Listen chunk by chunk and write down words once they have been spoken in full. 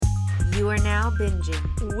are now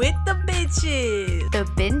binging with the bitches. the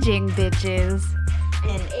Binging Bitches.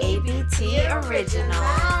 An ABT original.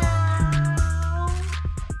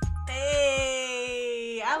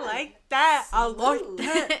 Hey, I like that. I like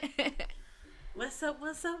that. What's up,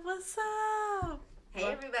 what's up, what's up? Hey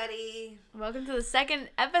everybody. Welcome to the second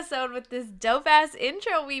episode with this dope ass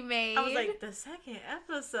intro we made. I was like, the second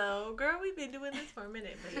episode? Girl, we've been doing this for a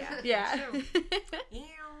minute, but yeah. yeah. Sure.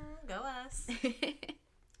 Go us.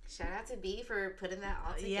 Shout out to B for putting that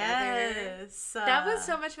all together. Yes. That was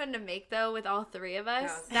so much fun to make though with all three of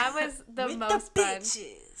us. That was the with most the fun.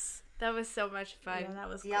 Bitches. That was so much fun. Yeah, that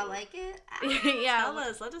was Do y'all cool. like it? yeah. Tell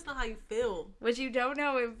us. Let us know how you feel. Which you don't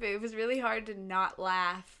know, it was really hard to not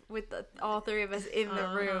laugh with all three of us in the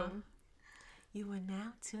room. You are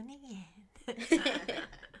now tuning in.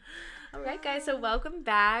 All right, guys, so welcome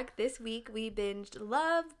back. This week we binged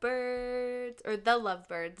Lovebirds, or The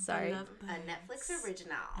Lovebirds, sorry. A Netflix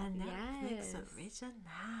original. A Netflix Yes. original.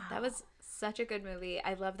 That was such a good movie.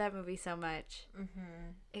 I love that movie so much. Mm-hmm.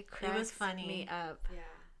 It cracks funny. me up. Yeah.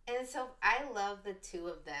 And so I love the two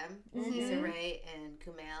of them, Issa Rae and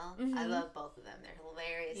Kumail. I love both of them. They're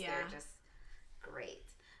hilarious. Yeah. They're just great.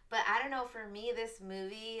 But I don't know, for me, this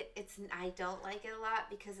movie, I don't like it a lot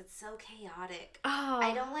because it's so chaotic. Oh.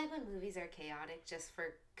 I don't like when movies are chaotic just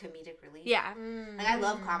for comedic relief. Yeah. Like, I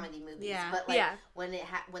love comedy movies, Yeah. but like Yeah. when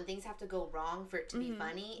when things have to go wrong for it to be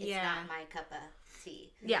funny, it's Yeah. not my cup of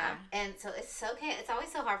tea. Yeah. And so it's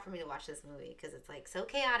always so hard for me to watch this movie because it's like so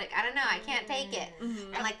chaotic. I don't know, I can't take it.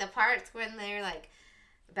 And like the parts when they're like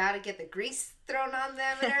about to get the grease thrown on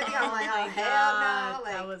them and everything, I'm like, oh hell no!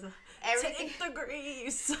 Like that was everything, take the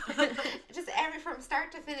grease. just from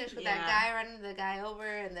start to finish with that Yeah. guy running the guy over,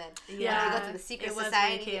 and then when Yeah. they go to the secret It was really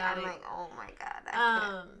society, I'm chaotic. like, oh my god.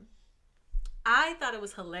 I couldn't. I thought it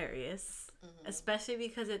was hilarious, especially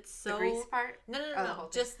because it's so. The grease part? No, Oh, the whole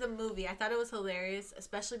thing. just the movie. I thought it was hilarious,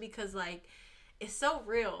 especially because like it's so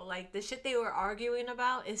real. Like the shit they were arguing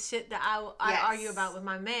about is shit that I Yes. argue about with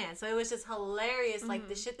my man. So it was just hilarious. Like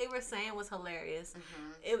the shit they were saying was hilarious.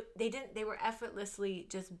 They were effortlessly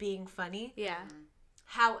just being funny. Yeah.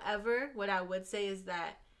 However, what I would say is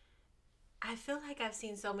that I feel like I've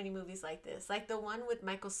seen so many movies like this. Like the one with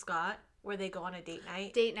Michael Scott where they go on a date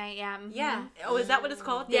night. Date night, yeah. Yeah. Oh, is that what it's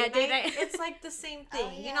called? Yeah, date night. It's like the same thing.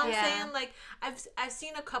 Oh, You know what yeah. I'm saying? Like I've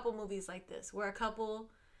seen a couple movies like this where a couple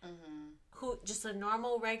who just a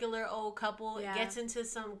normal regular old couple Yeah. gets into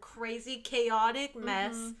some crazy chaotic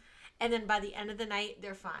mess and then by the end of the night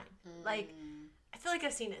they're fine. Like I feel like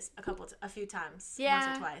I've seen it a few times. Yeah.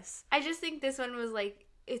 Once or twice. I just think this one was like,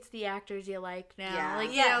 it's the actors you like now. Yeah.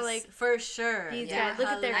 Like, Yes, you know, like, for sure. these Yeah. guys, look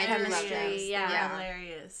at their I do love chemistry. those. Yeah. Yeah.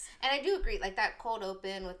 Hilarious. And I do agree, like that cold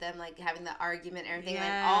open with them, like having the argument, and everything,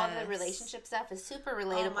 like all the Yes. relationship stuff is super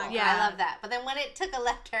relatable. my God. I love that. But then when it took a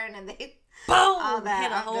left turn and they Boom! all that,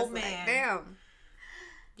 Hit a I'm whole just man. like, damn.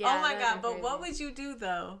 Yeah, oh my those god! are But crazy. what would you do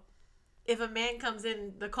though, if a man comes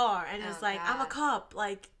in the car and is Oh, like, "I'm a God. cop,"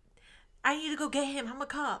 like, "I need to go get him. I'm a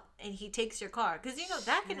cop," and he takes your car because you know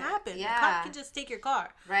that can happen. Yeah. The cop can just take your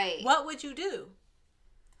car. Right. What would you do?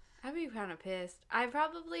 I'd be kind of pissed. I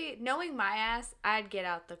probably, knowing my ass, I'd get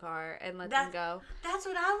out the car and let them go. That's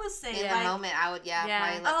what I was saying. In like, the moment, I would, Yeah.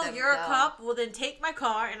 probably let oh, them you're go. a cop. Well, then take my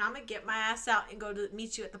car, and I'm gonna get my ass out and go to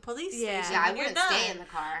meet you at the police Yeah. station. Yeah, I when you're wouldn't stay done. in the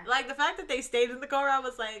car. Like the fact that they stayed in the car, I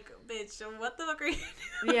was like, "Bitch, what the fuck are you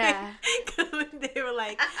doing?" Yeah. Because they were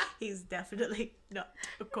like, "He's definitely not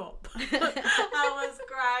a cop." I was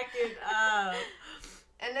cracking up.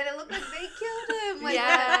 And then it looked like they killed him. Like,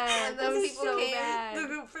 Yeah, when that those was people so came. bad.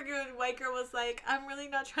 The freaking white girl was like, "I'm really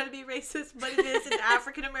not trying to be racist, but it is an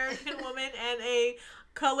African American woman and a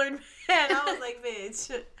colored man." I was like,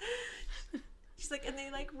 "Bitch." She's like, "And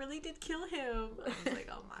they like really did kill him." I was like,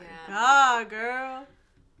 "Oh my Yeah. god, girl."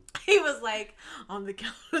 He was like, "On the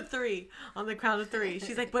count of three. On the count of three."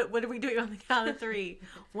 She's like, "What are we doing on the count of three?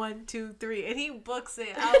 1, 2, 3." And he books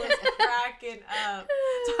it. I was cracking up.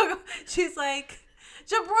 So she's like,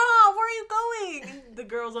 "Jabron, where are you going?" And the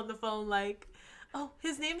girl's on the phone like, "Oh,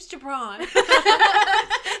 his name's Jabron."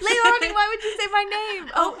 Leilani, why would you say my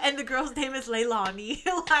name? Oh, and the girl's name is Leilani.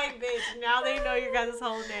 Like, bitch, now they know your guys'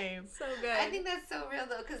 whole name. So good. I think that's so real,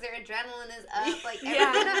 though, because their adrenaline is up. Like,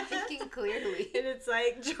 Yeah. they're not thinking clearly. And it's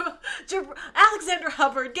like, Alexander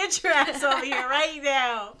Hubbard, get your ass over here right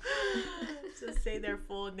now. Just say their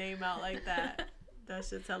full name out like that. That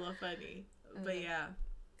shit's hella funny. But yeah.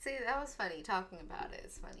 See, that was funny. Talking about it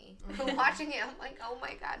is funny. Watching it, I'm like, oh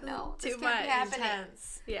my god, no. Too This can't much. be happening.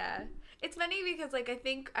 Intense. Yeah. It's funny because, like, I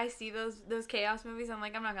think I see those chaos movies, I'm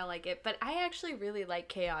like, I'm not gonna like it. But I actually really like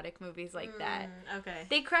chaotic movies like that. Okay.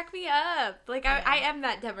 They crack me up. Like, I am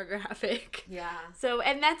that demographic. Yeah. So,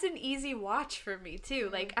 and that's an easy watch for me, too.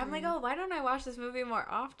 Like, I'm like, oh, why don't I watch this movie more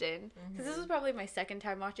often? Because this was probably my second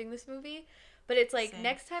time watching this movie. But it's like, Same.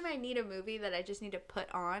 next time I need a movie that I just need to put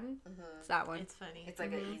on, it's that one. It's funny. It's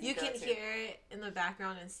like an easy You can go-to. hear it in the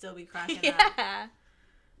background and still be cracking up. Yeah.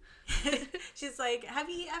 She's like, have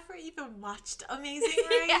you ever even watched Amazing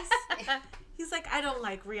Race? Yeah. He's like, I don't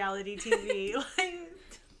like reality TV. Like,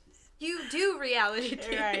 You do reality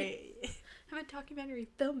TV. right. I'm a documentary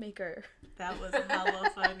filmmaker. That was hella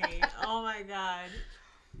funny. Oh my god.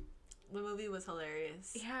 The movie was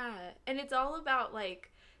hilarious. Yeah. And it's all about,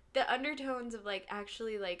 like, the undertones of, like,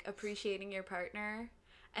 actually, like, appreciating your partner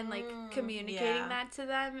and, like, communicating yeah. that to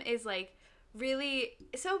them is, like, really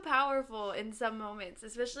so powerful in some moments,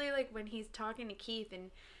 especially, like, when he's talking to Keith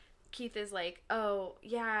and Keith is like, oh,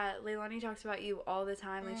 yeah, Leilani talks about you all the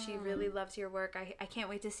time. Like, she really loves your work. I can't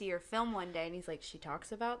wait to see your film one day. And he's like, she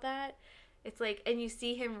talks about that? It's like, and you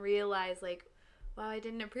see him realize, like, wow, I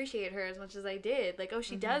didn't appreciate her as much as I did. Like, oh,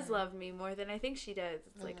 she does love me more than I think she does.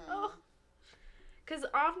 It's like, oh. Because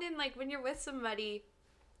often, like, when you're with somebody,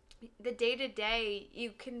 the day-to-day,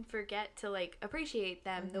 you can forget to, like, appreciate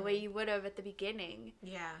them the way you would have at the beginning.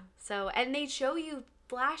 Yeah. So, and they show you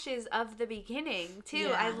flashes of the beginning, too.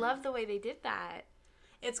 Yeah. I love the way they did that.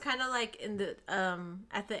 It's kind of like in the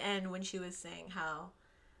at the end when she was saying how,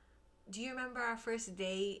 do you remember our first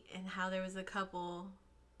date and how there was a couple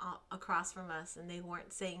across from us and they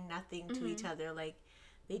weren't saying nothing to each other, like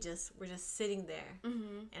they just were just sitting there.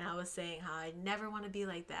 And I was saying how I never want to be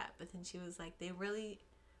like that, but then she was like, they really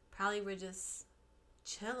probably were just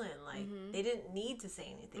chilling, like they didn't need to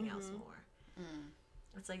say anything else more.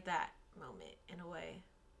 It's like that moment in a way.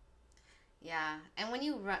 Yeah, and when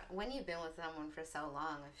you've been with someone for so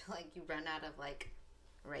long, I feel like you run out of like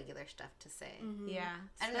regular stuff to say. Yeah,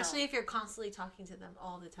 I don't know. especially if you're constantly talking to them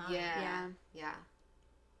all the time.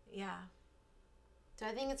 Yeah. So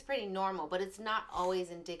I think it's pretty normal, but it's not always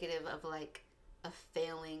indicative of like a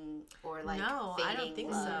failing or like No, I don't fading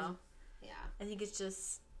think love. so. Yeah. I think it's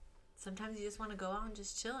just sometimes you just want to go out and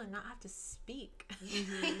just chill and not have to speak.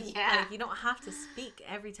 Yeah. Like, you don't have to speak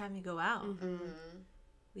every time you go out. Mm-hmm.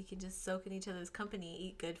 We can just soak in each other's company,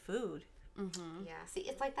 eat good food. Yeah. See,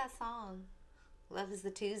 it's like that song. Love is the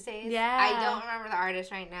Tuesdays. Yeah. I don't remember the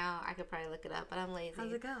artist right now. I could probably look it up, but I'm lazy.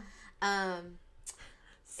 How's it go?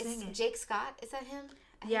 It's Sing it. Jake Scott. Is that him?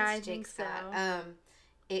 Yeah, it's I think so.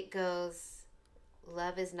 It goes,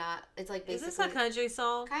 love is not. It's like Is basically this a country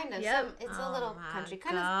song? kind of. Yep. It's Oh a little my country,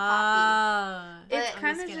 kind of poppy. God. But- It's I'm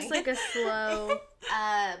kind just of just kidding. like a slow...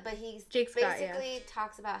 But he Jake Scott, yeah. basically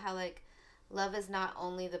talks about how like love is not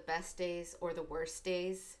only the best days or the worst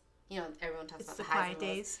days. You know, everyone talks It's about the the highs quiet and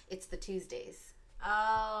lows. days. It's the Tuesdays.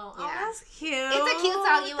 Oh, Yeah. that's cute. It's a cute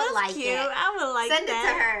song. You would That's like cute. it. I would like Send it to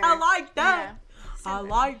that. her. I like that. Yeah. I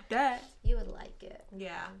like that. You would like it.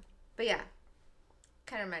 Yeah. But yeah,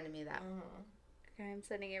 kind of reminded me of that. Okay, I'm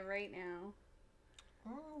sending it right now.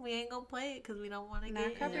 We ain't gonna play it because we don't want to Not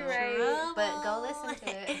get copyright. in trouble. But go listen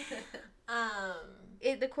to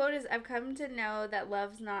it. The quote is, I've come to know that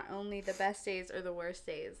love's not only the best days or the worst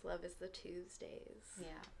days. Love is the Tuesdays. Yeah.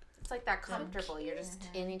 It's like that comfortable. You're just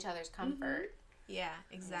in each other's comfort. Yeah,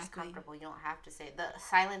 You're just exactly. comfortable. You don't have to say it. The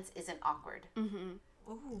silence isn't awkward.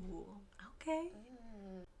 Mm-hmm. Ooh, okay.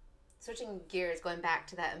 Switching gears, going back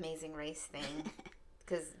to that Amazing Race thing,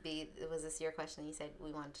 because was this your question? You said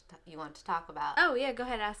you want to talk about Oh, yeah, go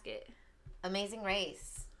ahead, ask it. Amazing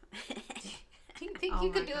Race. Do you think Oh you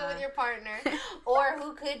my could do it God. with your partner, or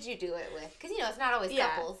who could you do it with? Because you know it's not always Yeah.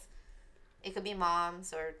 couples. It could be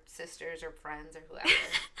moms or sisters or friends or whoever,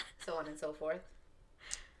 so on and so forth.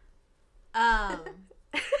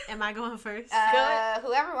 Am I going first?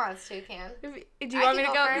 Whoever wants to can. Do you I want me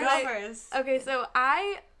can to go go? first. Go first. Okay, so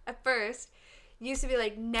I, at first, used to be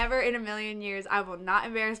like, never in a million years, I will not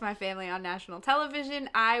embarrass my family on national television.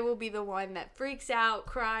 I will be the one that freaks out,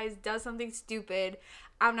 cries, does something stupid.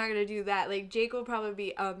 I'm not going to do that. Like, Jake will probably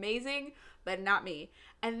be amazing, but not me.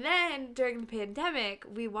 And then, during the pandemic,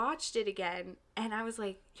 we watched it again, and I was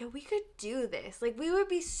like, yo, we could do this. Like, we would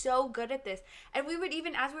be so good at this. And we would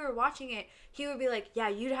even, as we were watching it, he would be like, yeah,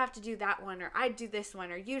 you'd have to do that one, or I'd do this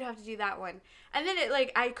one, or you'd have to do that one. And then it,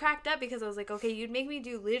 like, I cracked up because I was like, okay, you'd make me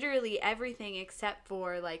do literally everything except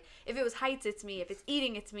for, like, if it was heights, it's me. If it's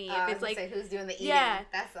eating, it's me. I If was it's, gonna like, say, who's doing the eating? yeah.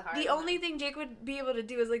 That's the hard the one. only thing Jake would be able to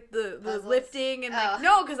do is, like, the Puzzles? lifting and, like, Oh.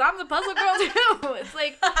 no, because I'm the puzzle girl, too. It's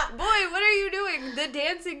like, boy, what are you doing? The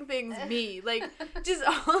dancing thing's me. Like, just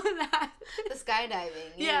all of that. The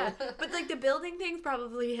skydiving. Yeah, Ew. but like the building thing's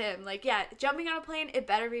probably him. Like, yeah, jumping on a plane, it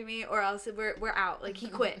better be me, or else we're out. Like he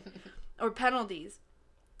quit, or penalties.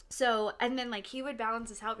 So, and then like he would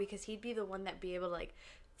balance us out because he'd be the one that'd be able to like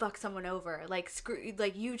fuck someone over, like screw,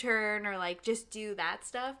 like U-turn or like just do that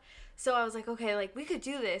stuff. So I was like, okay, like we could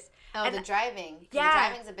do this. Oh, And the driving. 'Cause yeah. The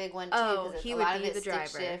driving's a big one too. Oh, Because he a would lot of be it's the stick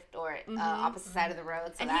driver. shift or opposite side of the road.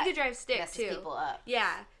 So And that he could drive stick messes too. people up.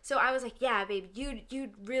 Yeah. So I was like, yeah, babe,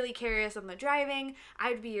 you'd really carry us on the driving.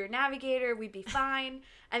 I'd be your navigator. We'd be fine.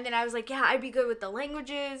 And then I was like, yeah, I'd be good with the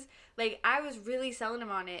languages. Like, I was really selling him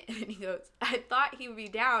on it. And he goes, I thought he would be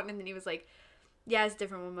down. And then he was like, yeah, it's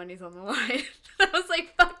different when money's on the line. I was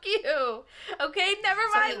like, fuck you. Okay, never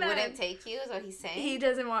So mind he then. wouldn't take you, is what he's saying? He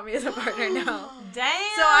doesn't want me as a partner, no.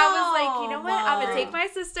 Damn. So I was like, you know what? I'm gonna take my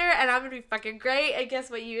sister and I'm gonna be fucking great. And guess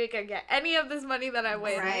what? You ain't gonna get any of this money that I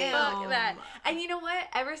win. Right. Fuck that. And you know what?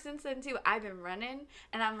 Ever since then too, I've been running,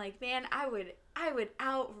 and I'm like, man, I would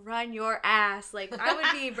outrun your ass. Like I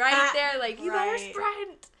would be right there. Like you better Right.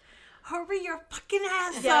 sprint. Hurry your fucking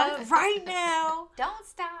ass Yeah. up right now. Don't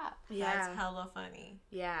stop. That's hella funny.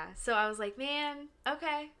 Yeah. So I was like, man,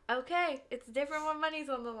 okay. It's different when money's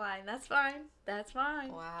on the line. That's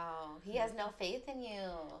fine. Wow. He has no faith in you.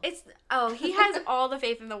 He has all the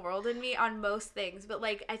faith in the world in me on most things, but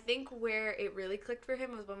like I think where it really clicked for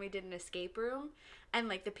him was when we did an escape room, and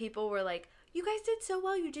like the people were like, you guys did so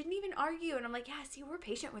well, you didn't even argue. And I'm like, yeah, see, we're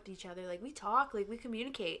patient with each other, like we talk, like we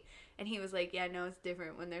communicate. And he was like, yeah, no, it's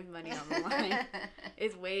different when there's money on the line.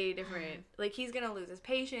 It's way different. Like he's gonna lose his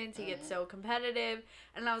patience, he gets so competitive.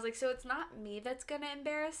 And I was like, so it's not me that's gonna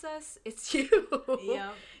embarrass us, it's you.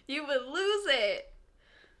 Yep. You would lose it.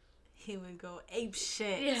 He would go ape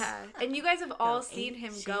shit. Yeah, and you guys have all Go seen ape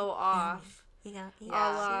him shit. go off. Yeah. A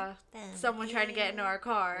la someone tried to get into our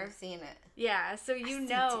car. I've seen it. Yeah, so you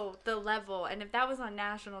know the level. And if that was on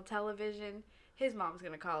national television, his mom's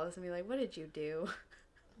gonna call us and be like, what did you do?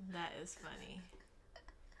 That is funny.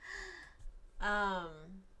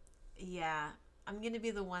 Yeah, I'm gonna be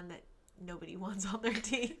the one that nobody wants on their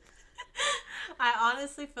team. I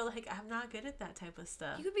honestly feel like I'm not good at that type of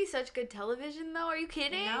stuff. You could be such good television though, are you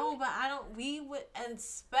kidding? No, but I don't. We would, and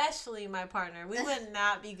especially my partner, we would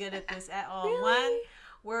not be good at this at all. Really?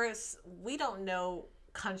 We don't know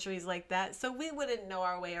countries like that, so we wouldn't know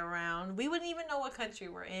our way around. We wouldn't even know what country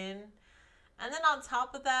we're in, and then on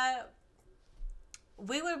top of that,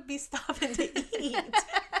 we would be stopping to eat.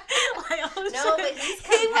 No, but he's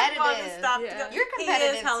He would want to competitive. stop to Yeah. go. You're He is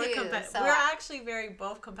competitive hella too, competitive. so We're actually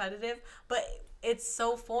both competitive, but it's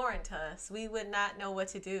so foreign to us. We would not know what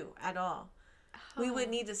to do at all. We would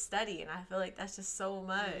need to study, and I feel like that's just so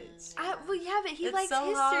much. Well, yeah, but he It's likes so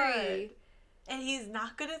history. hard. And he's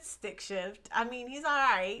not good at stick shift. I mean, he's all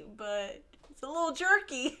right, but it's a little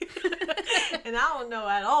jerky. And I don't know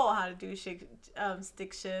at all how to do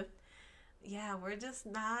stick shift. Yeah, we're just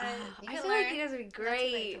not. You I can feel like learn. you guys would be Not too late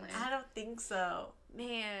to great. learn. I don't think so.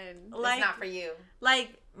 Man. Like, It's not for you.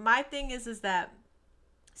 like my thing is that,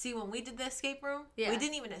 see, when we did the escape room, Yeah. we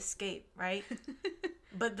didn't even escape, right?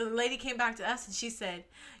 But the lady came back to us and she said,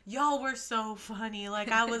 y'all were so funny. Like,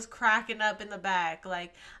 I was cracking up in the back.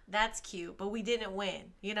 Like, that's cute. But we didn't win,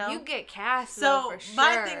 you know? You get cast So, though, for sure.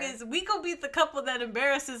 my thing is, we go beat the couple that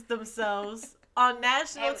embarrasses themselves on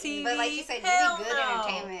national TV. But like you said, Hell you need good no.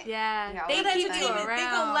 entertainment. yeah, You know, they good keep you entertainment. around. They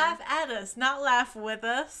gonna laugh at us, not laugh with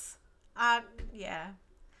us. Yeah.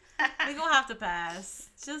 We gonna have to pass.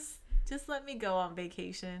 Just let me go on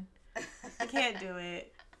vacation. I can't do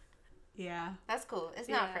it. Yeah. That's cool. It's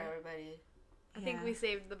not for Yeah. everybody. I think Yeah. we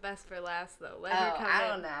saved the best for last though. Let her Oh, come I in.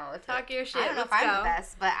 don't know. Talk your shit. I don't know Let's if I'm go. the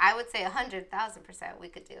best, but I would say 100,000% we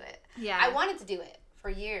could do it. Yeah. I wanted to do it for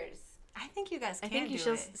years. I think you guys I can think you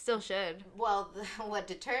do it. still should. Well, what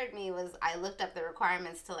deterred me was I looked up the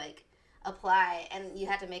requirements to like apply, and you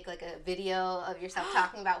had to make like a video of yourself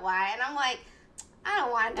talking about why, and I'm like, I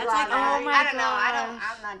don't want to do That's all like, that. oh my I don't know. gosh.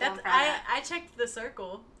 I'm not down for all I that. checked the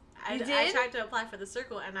circle. I You I did? tried to apply for the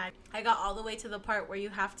circle, and I got all the way to the part where you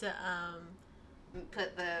have to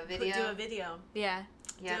Put the video. do a video. Yeah.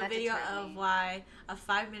 Yeah, do a that video deterred of me. why, a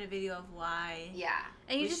 5-minute video of why. Yeah.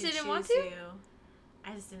 And you we just should didn't want choose to? you.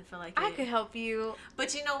 I just didn't feel like I it. could help you.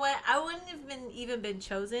 But you know what? I wouldn't have even been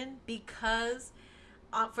chosen because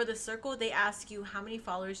for the circle they ask you how many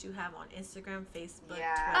followers you have on Instagram, Facebook,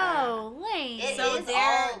 Yeah. Twitter. Oh, lame. It So is they're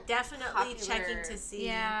all definitely popular checking to see.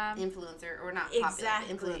 yeah. Influencer or not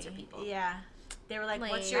Exactly. popular, influencer people. Yeah. They were like,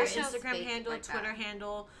 Lame. what's your That show's Instagram fake handle, like that. Twitter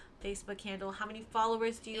handle, Facebook handle. How many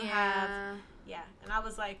followers do you have? Yeah. And I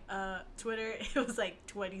was like, Twitter, it was like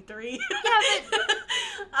 23. Yeah, but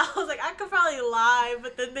I was like, I could probably lie,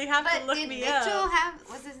 but then they have to look did me Mitchell up. have,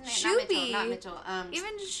 what's his name? Shuby. Not Mitchell.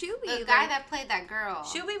 even Shuby, The guy that played that girl.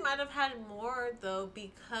 Shuby might have had more, though,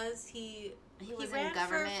 because he was ran in for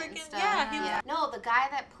government and freaking- stuff. yeah, he was- No, the guy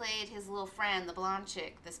that played his little friend, the blonde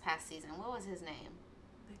chick, this past season. What was his name?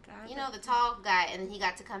 The guy You that- know, the tall guy, and then he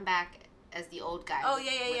got to come back as the old guy. Oh, with,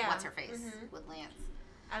 yeah, with yeah. What's her face? Mhm. With Lance.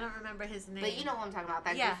 I don't remember his name. But you know what I'm talking about,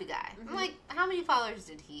 that Yeah. goofy guy. Mhm. I'm like, how many followers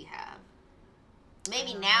did he have?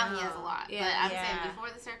 Maybe I don't now he know. has a lot. Yeah. But I'm Yeah. saying before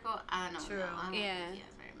the circle, I don't True. know. I don't Yeah. think he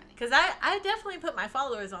has very many. Because I definitely put my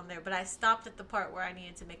followers on there, but I stopped at the part where I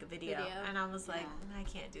needed to make a video. Video. And I was like, Yeah. I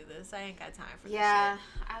can't do this. I ain't got time for Yeah,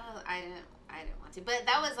 this I didn't want to. But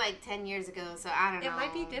that was like 10 years ago, so I don't shit. know. It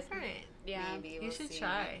might be different. yeah. Maybe. You We'll should see.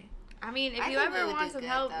 try. I mean, if I you think we ever would want do some good,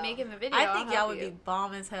 help though. making the video, I I'll think y'all help would you. be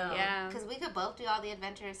bomb as hell. Yeah. Because we could both do all the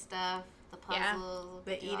adventurous stuff, the Yeah. puzzles.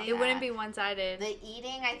 The do all eating. It wouldn't that. be one-sided. The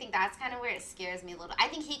eating, I think that's kind of where it scares me a little. I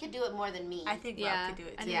think he could do it more than me. I think Yeah, Rob could do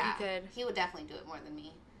it I too. think yeah, he could. He would definitely do it more than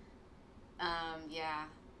me. Yeah.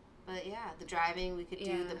 But yeah, the driving, we could do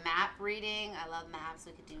Yeah. the map reading. I love maps.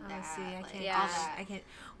 We could do Oh, that. see, I like, can't. Yeah. all do that. I can't.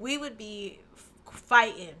 We would be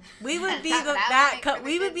fighting. We would be That would make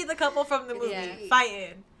we would good- be the couple from the movie Yeah.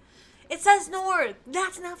 fighting. It says north.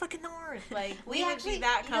 That's not fucking north. Like We would actually, be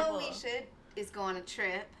that you know couple. what we should is go on a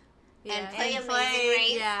trip Yeah. and play And Amazing play-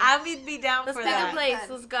 Race. Yeah. I would be down Let's for pick that. a place. Fun.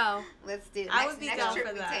 Let's go. Let's do it. I Next, would be next down trip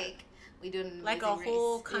for we that. take, we do an Like a Amazing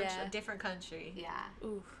whole Race. country, Yeah. a different country. Yeah.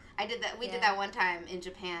 Oof. I did that. We Yeah. did that one time in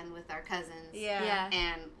Japan with our cousins. Yeah.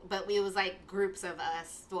 Yeah. But it was like groups of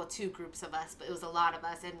us. Well, 2 groups of us, but it was a lot of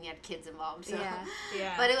us, and we had kids involved. So. Yeah.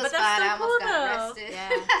 Yeah. But it was that's fun. so I almost cool, got though. arrested. Yeah.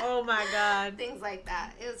 Oh my god. Things like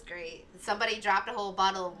that. It was great. Somebody dropped a whole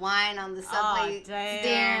bottle of wine on the Oh, subway damn.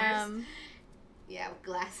 stairs. Yeah, with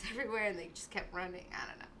glass everywhere, and they just kept running. I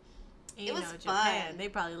don't know. And It you was know, Japan, fun. they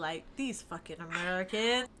probably like these fucking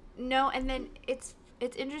Americans. No, and then it's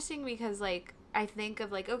interesting because like I think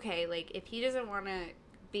of like, okay, like if he doesn't want to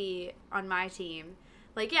be on my team,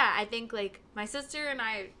 like yeah, I think like my sister and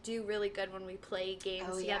I do really good when we play games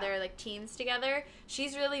Oh, yeah. together, like teams together.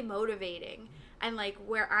 She's really motivating, and like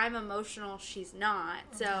where I'm emotional, she's not.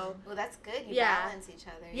 So Well, that's good. You Yeah. balance each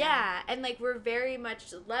other. yeah, and like we're very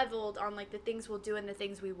much leveled on like the things we'll do and the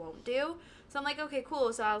things we won't do. So I'm like, okay,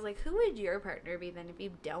 cool. So I was like, who would your partner be then if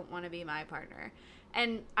you don't want to be my partner?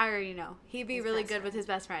 And I already know he'd be His really best good with friend. his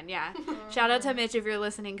best friend. Yeah. Shout out to Mitch if you're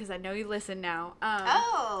listening because I know you listen now.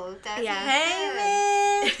 Oh, that's Yeah.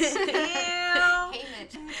 Hey, Mitch. Ew. Hey,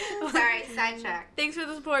 Mitch. Sorry, sidetrack. Thanks for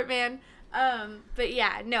the support, man. But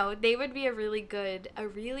yeah, no, they would be a really good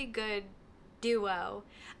duo.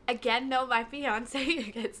 Again, though, my fiance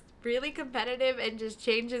gets really competitive and just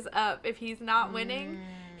changes up. If he's not winning,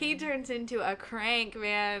 he turns into a crank,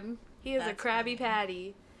 man. He is a That's Krabby funny.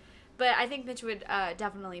 Patty. But I think Mitch would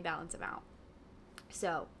definitely balance him out.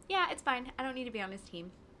 So, yeah, it's fine. I don't need to be on his team.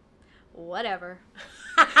 Whatever.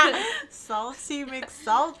 Salty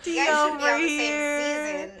McSalty You guys should be over on the here.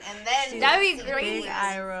 same season, and then That'd be see the great. Big movies.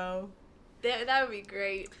 Iro. That would be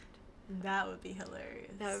great. That would be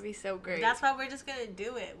hilarious. That would be so great. That's why we're just gonna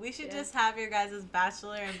do it. We should Yeah. just have your guys'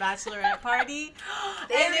 bachelor and bachelorette party.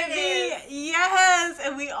 There and it it'd be yes,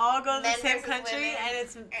 and we all go to the Men same versus country, women. and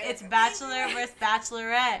it's it's bachelor versus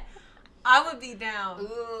bachelorette. I would be down.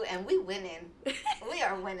 Ooh, and we winning. We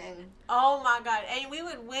are winning. Oh my god, and we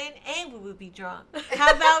would win, and we would be drunk.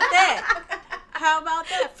 How about that? How about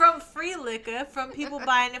that? From free liquor, from people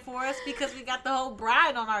buying it for us because we got the whole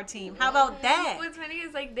bride on our team. How about that? What's funny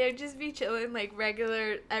is like they'd just be chilling like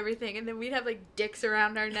regular everything, and then we'd have like dicks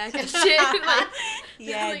around our neck and shit. Like,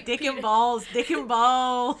 Yeah, like dick and penis- balls, dick and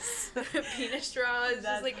balls. penis straws, That's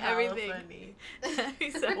just like hella everything. funny. That'd be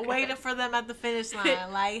so good. Waiting for them at the finish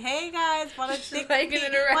line, like, "Hey guys, want a dick? Swinging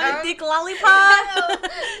it Want a around. dick lollipop?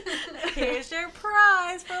 Here's your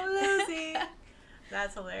prize for losing."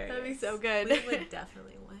 That's hilarious. That'd be so good. We would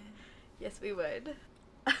definitely win. Yes, we would.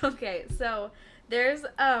 Okay, so there's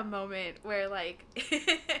a moment where like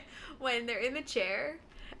when they're in the chair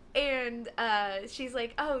and she's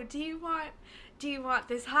like, "Oh, do you want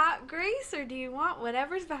this hot Grace or do you want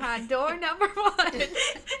whatever's behind door number 1?"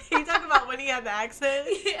 You talking about when he had the accent?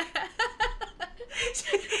 Yeah.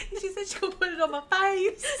 She said she could put it on my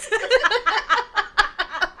face.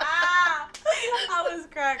 I was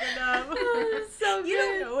cracking up. Oh, so You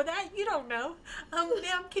don't good. know that? You don't know.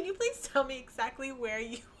 Ma'am, can you please tell me exactly where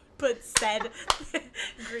you put said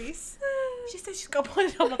grease? She said she's gonna put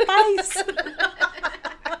it on my face.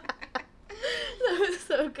 That was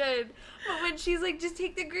so good. But when she's like, just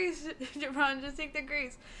take the grease, Javon, just take the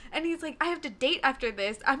grease. And he's like, I have to date after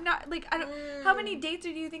this. I'm not, like, I don't, how many dates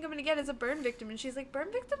do you think I'm going to get as a burn victim? And she's like,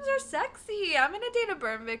 burn victims are sexy. I'm going to date a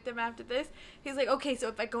burn victim after this. He's like, okay, so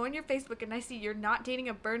if I go on your Facebook and I see you're not dating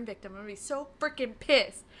a burn victim, I'm going to be so freaking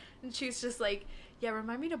pissed. And she's just like, yeah,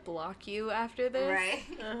 remind me to block you after this. Right.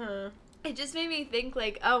 Uh-huh. It just made me think,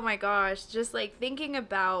 like, oh my gosh, just like thinking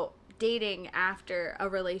about dating after a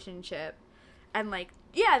relationship and like,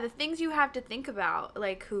 yeah, the things you have to think about,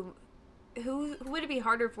 like who would it be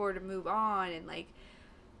harder for to move on, and like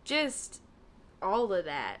just all of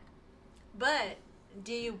that. But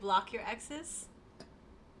do you block your exes?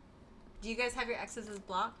 Do you guys have your exes as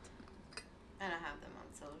blocked? I don't have them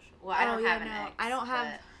on social. Well, I don't have an ex. I don't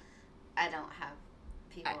have. I don't have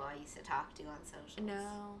people I used to talk to on socials.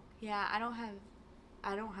 No. Yeah, I don't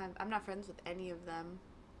have. I'm not friends with any of them.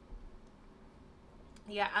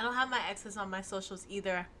 Yeah, I don't have my exes on my socials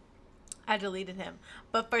either. I deleted him.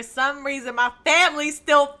 But for some reason, my family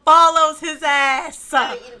still follows his ass.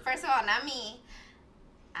 I mean, first of all, not me.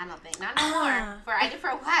 I don't think. Not no more. I did for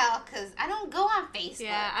a while because I don't go on Facebook.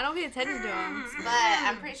 Yeah, I don't pay attention to them. But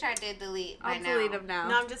I'm pretty sure I did delete by I'll now. delete them now.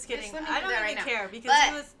 No, I'm just kidding. Just let me I do don't that even right care now.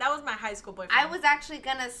 because that was my high school boyfriend. I was actually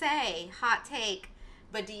gonna say hot take,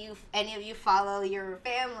 but do you any of you follow your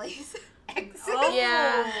families? Exes? Oh.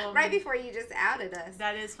 Yeah. Right before you just outed us.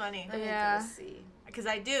 That is funny. Let me Yeah. go see. Because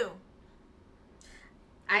I do.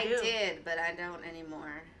 I do. did, but I don't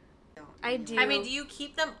anymore. I do. I mean, do you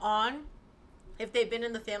keep them on if they've been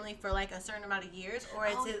in the family for like a certain amount of years, or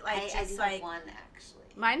is it like I just do like have one actually.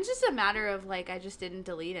 Mine's just a matter of like I just didn't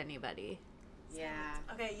delete anybody. Yeah.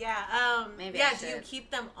 okay, yeah, Maybe yeah? I Do you should.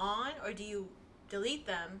 keep them on, or do you delete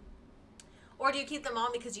them, or do you keep them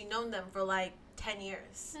on because you've known them for like 10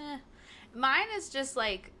 years? Mine is just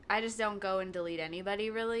like I just don't go and delete anybody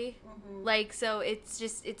really. Like so it's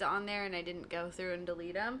on there and I didn't go through and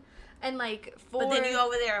delete them. And like But then you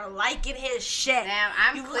over there liking his shit. Damn,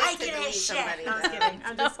 I'm you quick to liking delete his shit. somebody. No, I'm just kidding.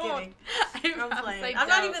 I'm just kidding. I'm playing. I'm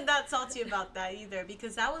not don't. even that salty about that either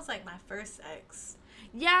because that was like my first ex.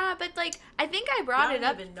 Yeah, but like I think I I brought it don't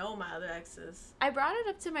up. even know my other exes. I brought it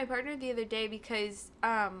up to my partner the other day because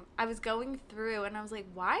I was going through and I was like,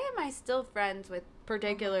 why am I still friends with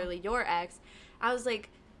particularly your ex? I was like,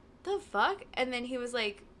 the fuck? And then he was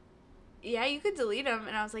like, yeah, you could delete him.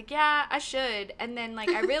 And I was like, yeah, I should. And then like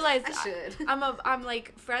I realized I should. I'm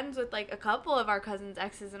like friends with like a couple of our cousins'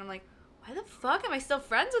 exes, and I'm like, why the fuck am I still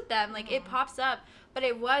friends with them? Like it pops up, but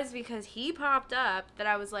it was because he popped up that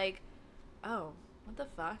I was like, oh, what the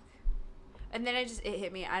fuck? And then it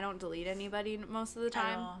hit me. I don't delete anybody most of the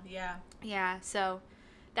time. Yeah. Yeah, so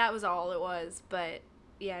that was all it was. But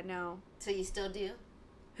yeah, no. So you still do?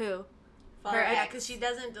 Who? Her Her ex, ex. because she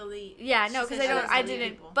doesn't delete. Yeah, She no, because said she doesn't I delete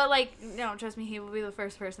didn't. people. But like, no, trust me, he will be the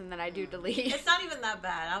first person that I do delete. It's not even that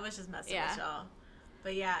bad. I was just messing Yeah. with y'all.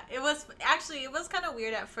 But yeah, it was kind of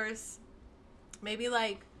weird at first. Maybe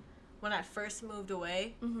like when I first moved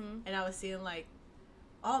away Mm-hmm. and I was seeing like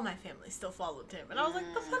all my family still followed him. And I was like,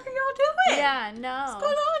 the fuck are y'all doing? Yeah, no. What's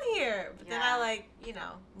going on here? But then Yeah. I like,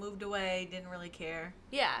 moved away, didn't really care.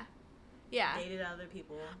 Yeah. Yeah. Dated other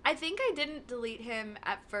people. I think I didn't delete him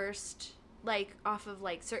at first, like, off of,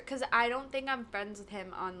 like, because I don't think I'm friends with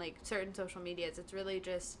him on, like, certain social medias. It's really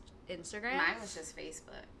just Instagram. Mine was just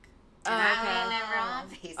Facebook. Oh, And I okay. ain't never on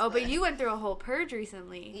Facebook. Oh, but you went through a whole purge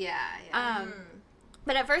recently. Yeah, yeah.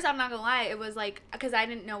 But at first, I'm not gonna lie, it was, like, because I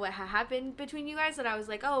didn't know what had happened between you guys, that I was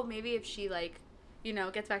like, oh, maybe if she, like,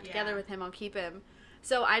 gets back together Yeah. with him, I'll keep him.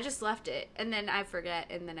 So I just left it, and then I forget,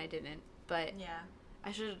 and then I didn't. But Yeah.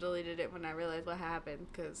 I should have deleted it when I realized what happened,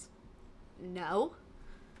 because no.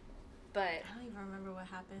 But I don't even remember what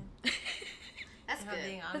happened. That's If I'm good.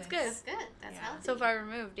 being That's honest. good. That's good. That's Yeah. healthy. So far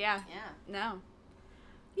removed, yeah. Yeah. No.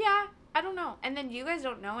 Yeah, I don't know. And then you guys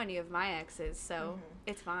don't know any of my exes, so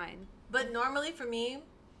it's fine. But normally for me,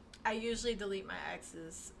 I usually delete my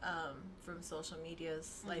exes from social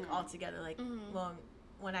medias, like altogether. Like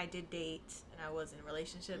when I did date and I was in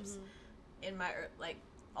relationships in my like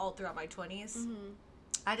all throughout my 20s,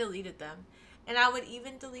 I deleted them, and I would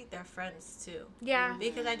even delete their friends too. Yeah.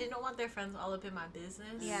 Because I didn't want their friends all up in my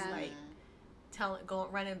business. Yeah. Like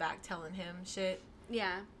running back telling him shit.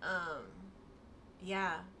 Yeah.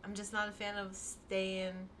 Yeah, I'm just not a fan of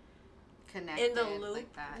staying Connected in the loop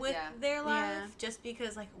like that. with yeah. their life Yeah. just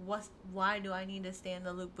because like why do I need to stay in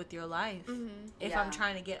the loop with your life if Yeah. I'm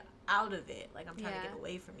trying to get out of it, like I'm trying to Yeah. get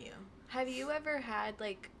away from you. Have you ever had,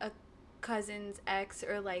 like, a cousin's ex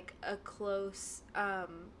or, like, a close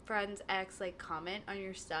friend's ex, like, comment on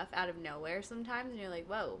your stuff out of nowhere sometimes? And you're like,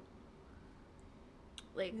 whoa.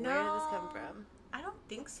 Like, where did this come No. from? I don't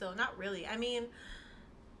think so. Not really. I mean,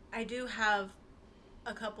 I do have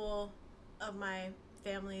a couple of my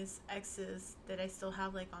family's exes that I still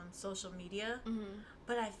have like on social media. Mm-hmm.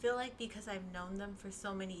 But I feel like because I've known them for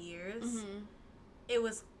so many years, Mm-hmm.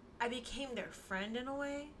 I became their friend in a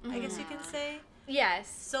way, I guess you can say. Yes.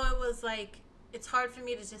 So it was like, it's hard for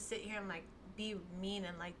me to just sit here and like be mean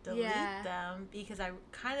and like delete them, because I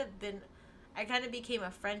kind of became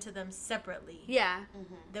a friend to them separately. Yeah.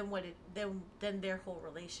 Than their whole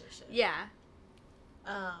relationship. Yeah.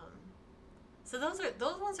 So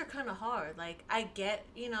those ones are kind of hard. Like, I get,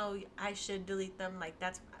 I should delete them. Like,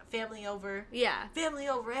 that's family over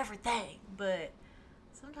everything. But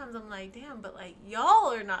sometimes I'm like, damn, but like,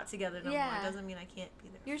 y'all are not together no more. It doesn't mean I can't be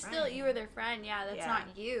their friend. You were their friend. Yeah, that's not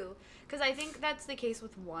you. Because I think that's the case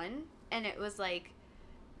with one. And it was like,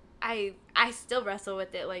 I still wrestle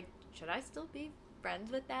with it. Like, should I still be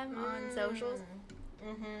friends with them on socials?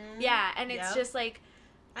 Mm-hmm. Yeah, and it's just like,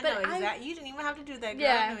 I know exactly. You didn't even have to do that, girl.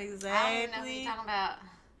 Yeah. I know exactly. I don't know what you're talking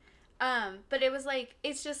about. But it was like,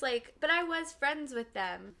 it's just like, but I was friends with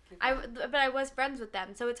them. But I was friends with them.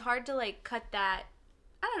 So it's hard to like cut that.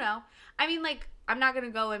 I don't know. I mean, like, I'm not going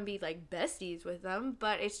to go and be like besties with them,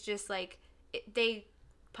 but it's just like, they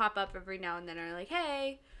pop up every now and then and are like,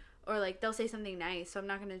 hey, or like they'll say something nice. So I'm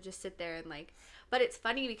not going to just sit there and like, but it's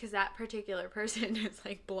funny because that particular person has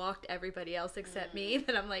like blocked everybody else except me.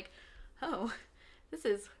 That I'm like, oh, this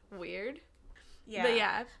is weird. Yeah. But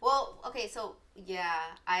yeah. Well, okay, so yeah,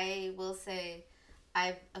 I will say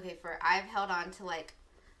I've held on to like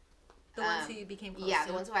the ones who you became close to. Yeah,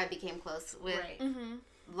 the ones who I became close with. Right. Mm-hmm.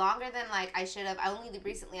 Longer than like I should have. I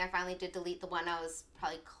finally did delete the one I was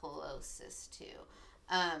probably closest to.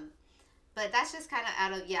 But that's just kind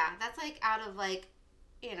of that's like out of like,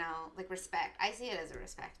 like respect. I see it as a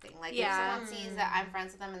respect thing. Like if someone sees that I'm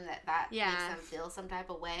friends with them and that makes them feel some type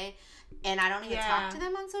of way, and I don't even talk to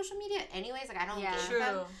them on social media anyways, like I don't engage with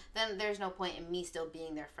them, then there's no point in me still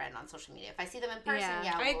being their friend on social media. If I see them in person,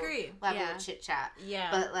 I agree. We'll have a little chit chat. Yeah.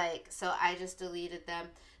 But like, so I just deleted them.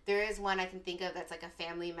 There is one I can think of that's like a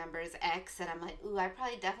family member's ex that I'm like, ooh, I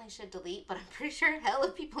probably definitely should delete, but I'm pretty sure hell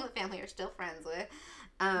of people in the family are still friends with.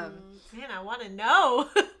 Man, I want to know.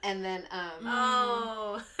 And then,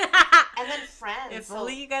 oh. and then friends. If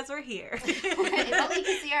only you guys were here. If only you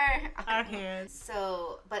could see our hands.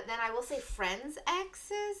 So, but then I will say friends'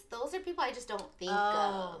 exes, those are people I just don't think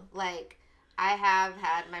of. Like, I have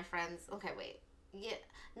had my friends,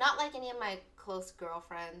 not like any of my close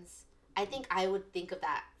girlfriends. I think I would think of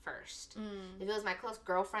that first. If it was my close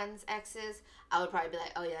girlfriend's exes, I would probably be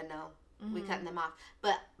like, oh yeah, no. We cutting them off.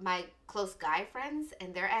 But my close guy friends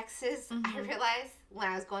and their exes, I realized when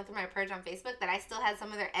I was going through my purge on Facebook that I still had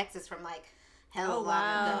some of their exes from like long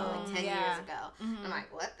ago, like 10 years ago. I'm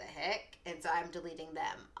like, what the heck? And so I'm deleting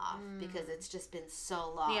them off because it's just been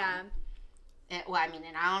so long. Yeah. And,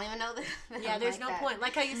 I don't even know that. Yeah, there's no point.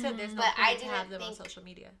 Like how you said, there's no point to have them on social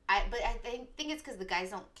media. But I think it's because the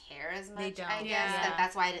guys don't care as much. They don't. I guess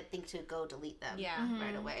that's why I didn't think to go delete them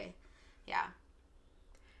right away. Yeah.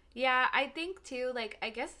 Yeah, I think too, like, I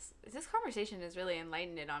guess this conversation has really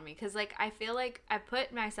enlightened it on me. Because, like, I feel like I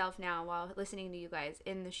put myself now while listening to you guys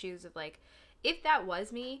in the shoes of, like, if that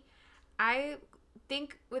was me, I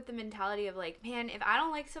think with the mentality of, like, man, if I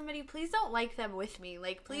don't like somebody, please don't like them with me.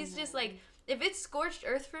 Like, please just, like, if it's scorched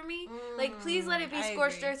earth for me, like, please let it be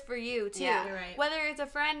scorched earth for you, too. Yeah. You're right. Whether it's a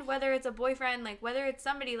friend, whether it's a boyfriend, like, whether it's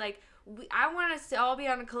somebody, like, I want us to all be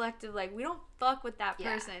on a collective, like, we don't fuck with that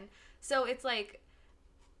person. So it's, like,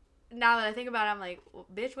 now that I think about it, I'm like, well,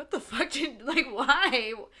 bitch, what the fuck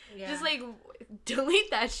why? Yeah. Just, like, delete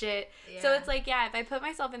that shit. Yeah. So it's, like, if I put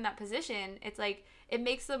myself in that position, it's, like, it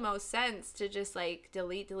makes the most sense to just, like,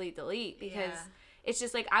 delete, because it's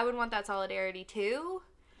just, like, I would want that solidarity, too.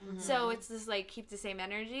 So it's just, like, keep the same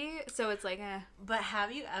energy. So it's, like, But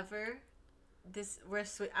have you ever,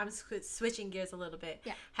 I'm switching gears a little bit.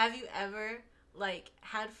 Yeah. Have you ever, like,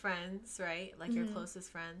 had friends, right, like, your closest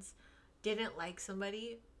friends, didn't like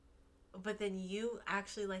somebody, but then you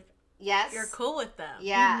actually, like, you're cool with them.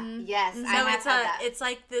 Yeah. Yes. So I have had that. it's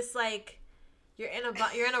like this, like, you're in a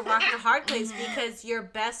rock and a hard place because your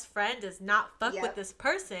best friend does not fuck with this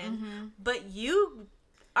person, but you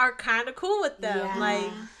are kind of cool with them.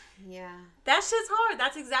 Like, that shit's hard.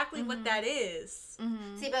 That's exactly what that is.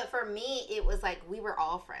 See, but for me, it was like we were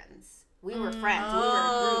all friends. We were friends. We were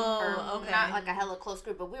a group, not like a hella close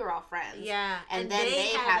group, but we were all friends. Yeah. And then they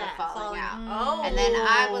had a falling out. Oh. And then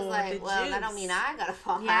I was like, well, that don't mean I gotta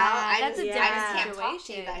fall out. I just can't talk to you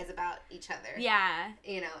situation. guys about each other. Yeah.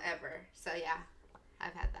 Ever. So yeah,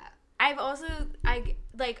 I've had that. I I've also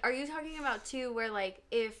are you talking about too where like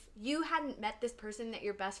if you hadn't met this person that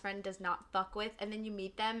your best friend does not fuck with and then you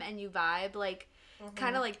meet them and you vibe like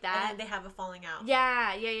kind of like that And then they have a falling out.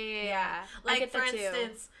 yeah. Like I get for that too.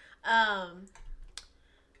 instance,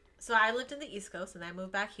 so I lived in the East Coast and I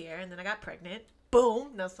moved back here and then I got pregnant.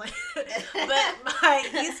 Boom. No, it's like, but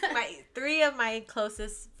my 3 of my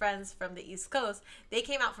closest friends from the East Coast, they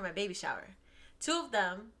came out for my baby shower. 2 of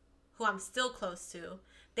them, who I'm still close to,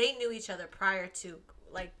 they knew each other prior to,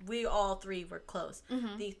 like, we all 3 were close.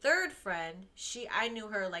 Mm-hmm. The 3rd friend, I knew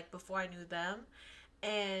her, like, before I knew them.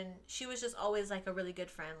 And she was just always, like, a really good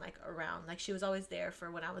friend, like, around. Like, she was always there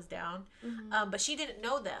for when I was down. Mm-hmm. But she didn't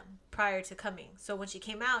know them prior to coming. So when she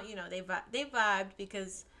came out, you know, they vibed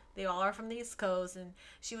because they all are from the East Coast. And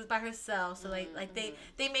she was by herself. So, like they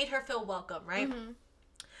made her feel welcome, right? Mm-hmm.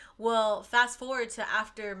 Well, fast forward to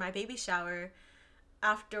after my baby shower,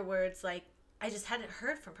 afterwards, like, I just hadn't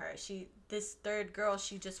heard from her. This 3rd girl,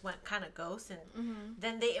 she just went kind of ghost. And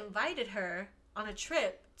then they invited her on a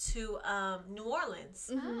trip to New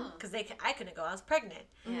Orleans because I couldn't go. I was pregnant.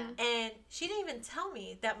 Yeah. And she didn't even tell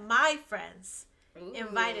me that my friends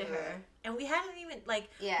invited her. And we hadn't even, like,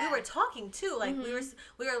 we were talking too. Like, we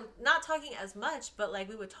were not talking as much, but, like,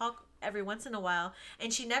 we would talk every once in a while.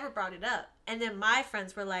 And she never brought it up. And then my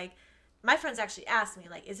friends were like, my friends actually asked me,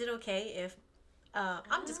 like, is it okay if,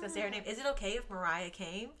 I'm just going to say her name. Is it okay if Mariah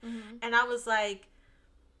came? And I was like,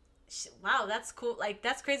 wow, that's cool. Like,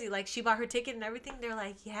 that's crazy. Like, she bought her ticket and everything. They're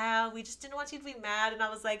like, yeah, we just didn't want you to be mad. And I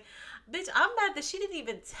was like, bitch, I'm mad that she didn't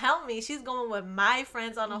even tell me. She's going with my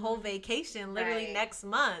friends on a whole vacation literally next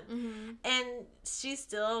month. And she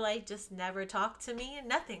still, like, just never talked to me and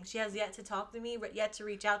nothing. She has yet to talk to me, yet to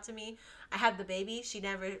reach out to me. I had the baby. She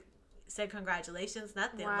never said congratulations,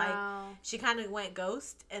 nothing. Wow. Like, she kind of went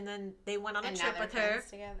ghost. And then they went on a trip with her.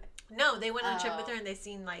 Together. No, they went on a trip with her and they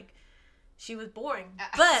seen, like, she was boring.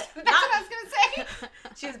 But that's what I was gonna say.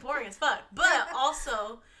 She was boring as fuck. But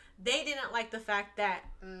also, they didn't like the fact that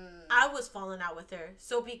I was falling out with her.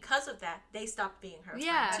 So because of that, they stopped being her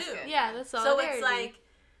friend too. Good. Yeah, that's all. So it's like,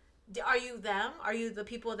 are you them? Are you the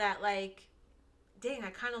people that, like, dang, I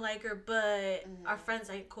kind of like her, but our friends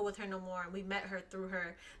ain't cool with her no more, and we met her through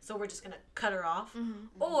her, so we're just gonna cut her off?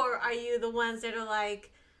 Or are you the ones that are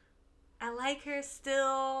like, I like her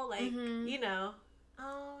still, like, you know,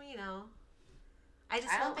 I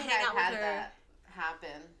just I won't don't think hang I've out with had her. that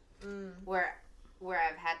happen. Where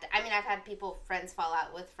I've had to, I mean, I've had people, friends fall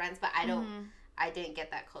out with friends, but I didn't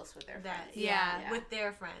get that close with their friends. Yeah. With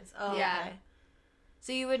their friends. Oh, Yeah. okay.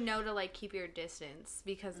 So you would know to like keep your distance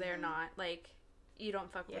because they're not like you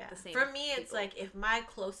don't fuck with the same. For me, it's people. like if my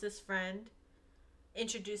closest friend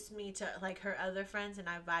introduced me to like her other friends and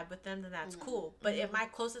I vibe with them, then that's cool. But if my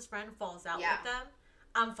closest friend falls out with them,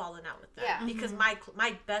 I'm falling out with them. Yeah. Because my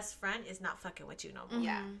best friend is not fucking with you no more.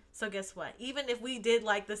 Yeah. So guess what? Even if we did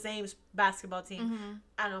like the same basketball team,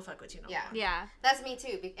 I don't fuck with you no more. Yeah. That's me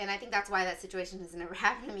too. And I think that's why that situation has never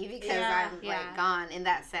happened to me because I'm like gone in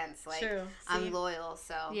that sense. Like I'm loyal,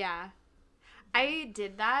 so. Yeah. I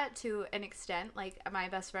did that to an extent. Like, my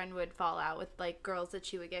best friend would fall out with, like, girls that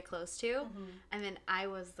she would get close to. And then I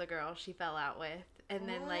was the girl she fell out with. And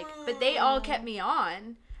then, like, but they all kept me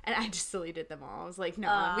on. And I just deleted them all. I was like, no,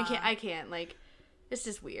 I can't. Like, it's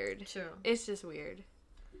just weird. True. It's just weird.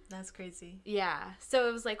 That's crazy. Yeah. So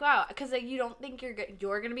it was like, wow. Because, like, you don't think you're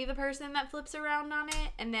going to be the person that flips around on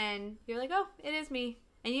it. And then you're like, oh, it is me.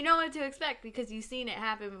 And you know what to expect because you've seen it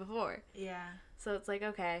happen before. Yeah. So it's like,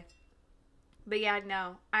 okay. But yeah,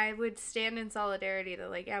 no. I would stand in solidarity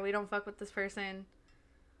that, like, yeah, we don't fuck with this person.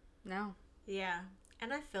 No. Yeah.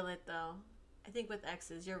 And I feel it, though. I think with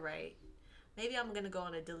exes, you're right. Maybe I'm going to go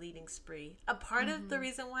on a deleting spree. A part of the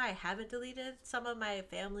reason why I haven't deleted some of my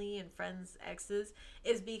family and friends' exes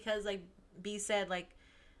is because, like B said, like,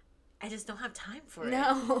 I just don't have time for it.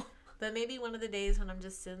 No. But maybe one of the days when I'm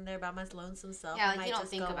just sitting there by my lonesome self, Yeah, I like, might you don't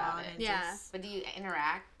just think go about on it. and Yeah. just... But do you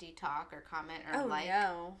interact? Do you talk or comment or like?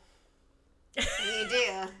 no. You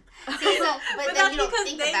do. See, so, but then you don't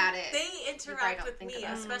think about it. They interact with me,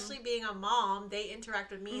 about it. especially being a mom. They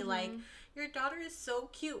interact with me like, your daughter is so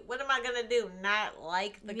cute. What am I going to do? Not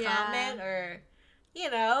like the comment or,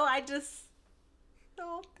 you know, I just,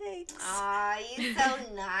 oh, thanks. Aw, you're so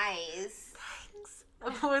nice. Thanks.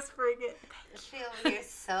 I'm whispering it. You're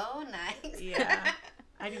so nice. Yeah.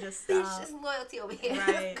 I need to It's stop. just loyalty over here.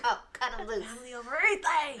 Right. Cut them loose. Family over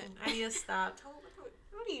everything. I need to stop.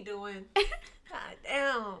 What are you doing? God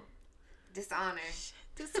damn. Dishonor.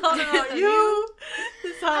 Dishonor on you.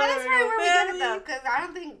 Dishonor That's on probably your where we get it family. though, because I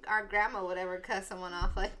don't think our grandma would ever cuss someone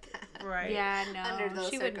off like that. Right. Yeah, no. Under those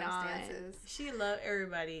she would not. circumstances. She loved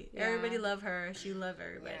everybody. Yeah. Everybody loved her. She loved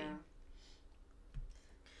everybody.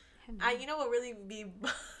 You know what really be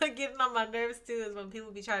getting on my nerves too is when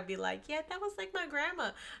people be trying to be like, yeah, that was like my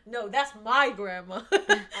grandma. No, that's my grandma.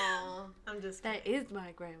 I'm just kidding. That is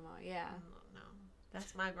my grandma, yeah. No,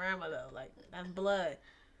 that's my grandma though. Like, that's blood.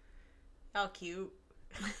 Y'all cute.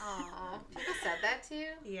 Aw, people said that to you?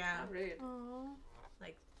 Yeah. How rude. Aww.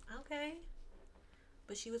 Like, okay.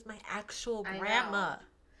 But she was my actual I know. grandma.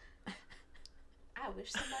 I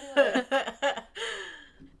wish somebody would.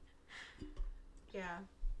 Yeah.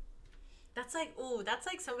 That's like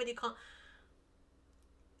somebody call.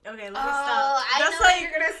 Okay, let me stop. I That's know what like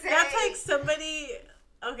you're gonna say. That's like somebody.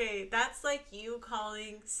 Okay, that's like you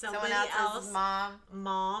calling somebody Someone else's else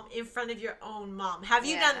mom. in front of your own mom. Have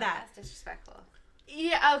you Yeah, done that? That's disrespectful.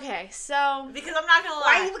 Yeah, okay, so... Because I'm not gonna lie,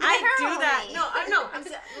 Why are you looking at her I do that. only? No, I know.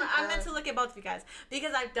 I meant to look at both of you guys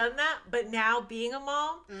because I've done that. But now being a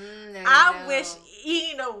mom, There I you go. wish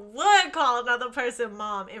Ina would call another person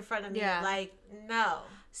mom in front of me. Yeah. Like, no,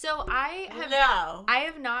 So I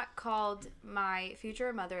have not called my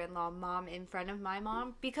future mother-in-law mom in front of my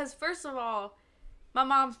mom because first of all, my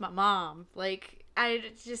mom's my mom. Like I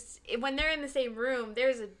just when they're in the same room,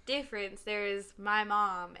 there's a difference. There is my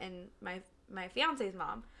mom and my fiance's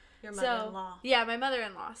mom. Your mother-in-law. So, yeah, my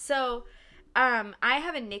mother-in-law. So I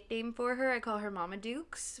have a nickname for her. I call her Mama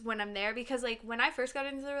Dukes when I'm there because like when I first got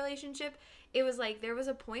into the relationship, it was like there was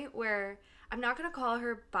a point where I'm not going to call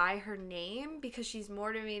her by her name because she's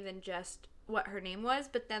more to me than just what her name was,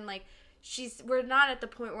 but then like we're not at the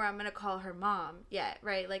point where I'm going to call her mom yet,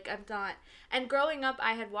 right? Like I'm not. And growing up,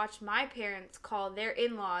 I had watched my parents call their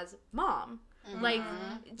in-laws mom. Like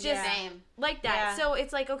just Yeah. like that. Yeah. So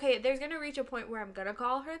it's like okay, there's going to reach a point where I'm going to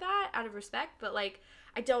call her that out of respect, but like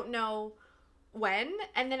I don't know when.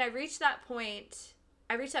 And then I reached that point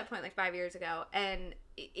like 5 years ago and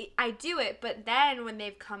I do it, but then when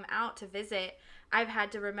they've come out to visit, I've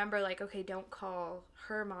had to remember like, okay, don't call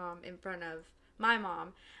her mom in front of my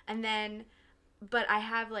mom. And then, but I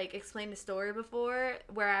have like explained a story before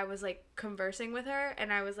where I was like conversing with her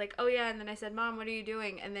and I was like, oh yeah. And then I said, Mom, what are you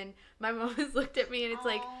doing? And then my mom has looked at me and it's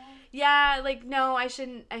like, yeah, like, no, I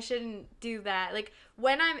shouldn't do that. Like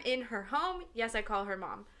when I'm in her home, yes, I call her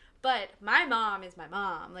mom. But my mom is my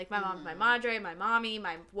mom. Like, my mom's my madre, my mommy,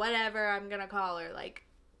 my whatever I'm going to call her. Like,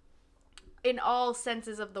 in all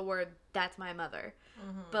senses of the word, that's my mother.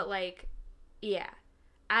 But, like, yeah.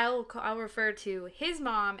 I'll refer to his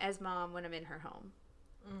mom as mom when I'm in her home.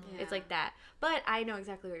 Yeah. It's like that. But I know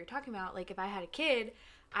exactly what you're talking about. Like, if I had a kid,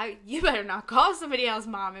 you better not call somebody else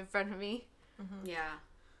mom in front of me. Yeah.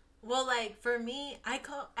 Well, like for me, I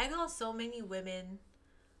call so many women,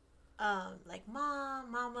 like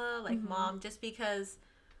mom, mama, like mom, just because.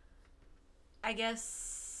 I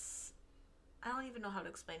guess I don't even know how to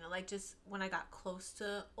explain it. Like just when I got close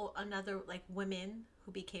to another like women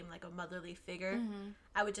who became like a motherly figure,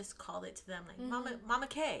 I would just call it to them like Mama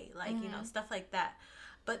K, like you know stuff like that.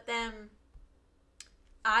 But then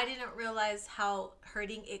I didn't realize how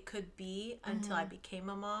hurting it could be until I became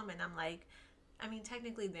a mom, and I'm like. I mean,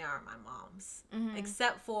 technically, they are my moms,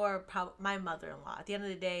 except for my mother-in-law. At the end of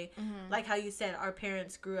the day, like how you said, our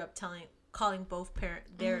parents grew up calling both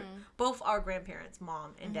both our grandparents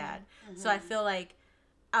mom and dad. So I feel like,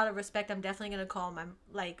 out of respect, I'm definitely gonna call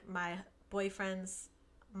my boyfriend's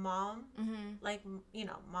mom, like you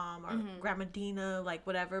know, mom or Grandma Dina, like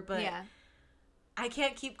whatever. But Yeah. I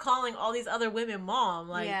can't keep calling all these other women mom,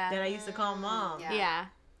 like that I used to call mom. Yeah. Yeah.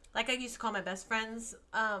 Like I used to call my best friends,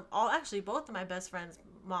 both of my best friends'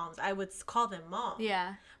 moms. I would call them mom.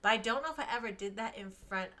 Yeah. But I don't know if I ever did that in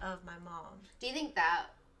front of my mom. Do you think that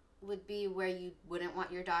would be where you wouldn't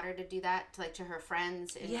want your daughter to do that to her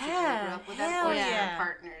friends and people who grew up with them, hell or to yeah. her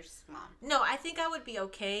partner's mom? No, I think I would be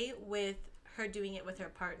okay with her doing it with her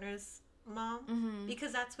partner's mom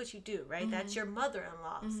because that's what you do, right? That's your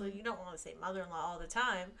mother-in-law. So you don't want to say mother-in-law all the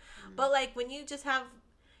time. But like when you just have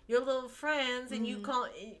your little friends and you call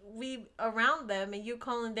we around them and you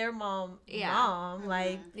calling their mom mom,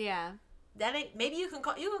 like Yeah. that ain't, maybe you can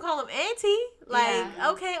call them auntie, like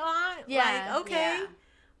okay aunt, like okay, Yeah.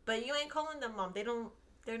 but you ain't calling them mom.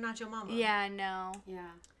 They're not your mama. Yeah, no.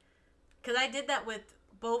 Yeah. Because I did that with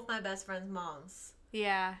both my best friends' moms.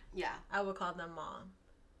 Yeah. Yeah. I would call them mom.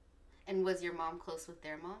 And was your mom close with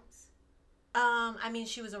their moms? I mean,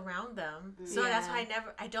 she was around them, so that's Yeah.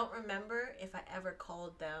 why I don't remember if I ever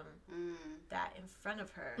called them that in front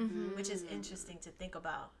of her, which is interesting to think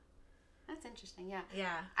about. That's interesting, yeah.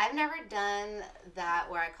 Yeah. I've never done that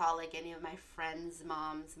where I call like any of my friends'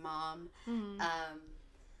 mom's mom.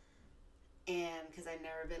 And because I've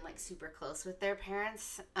never been like super close with their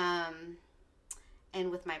parents. And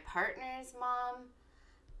with my partner's mom,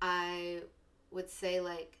 I would say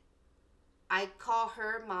like I call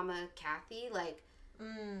her Mama Kathy. Like,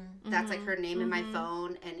 that's like her name in my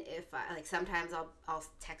phone. And if I, like, sometimes I'll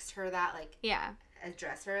text her that, like,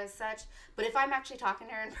 address her as such. But if I'm actually talking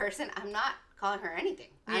to her in person, I'm not calling her anything.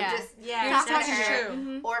 I'm just talking to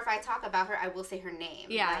her. Or if I talk about her, I will say her name.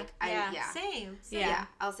 Same. Yeah,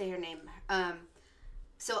 I'll say her name.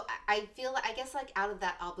 So I feel, I guess, like, out of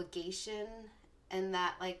that obligation and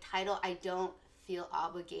that, like, title, I don't feel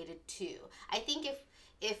obligated to. I think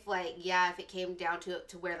if like, if it came down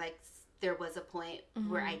to where, like, there was a point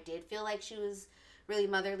where I did feel like she was really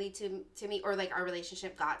motherly to me, or, like, our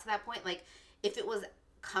relationship got to that point, like, if it was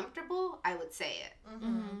comfortable, I would say it.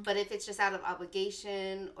 But if it's just out of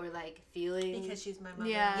obligation or, like, feeling, because she's my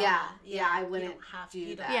mother, I wouldn't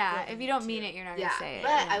do that. Yeah, if you don't mean it, you're not gonna say it.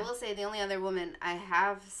 But I will say the only other woman I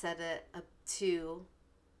have said it to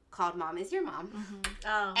called Mom is your mom.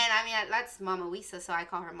 Oh. And I mean, that's Mama Wisa, so I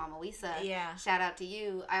call her Mama Wisa. Yeah. Shout out to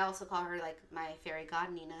you. I also call her, like, my fairy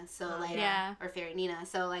god Nina. So, like, or fairy Nina.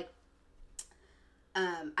 So, like,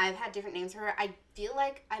 I've had different names for her. I feel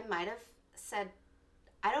like I might have said,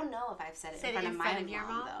 I don't know if I've said it in front of my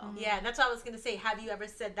mom, though. Yeah, that's what I was going to say. Have you ever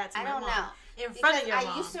said that to I my don't mom? know. In front of your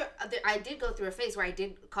mom. I did go through a phase where I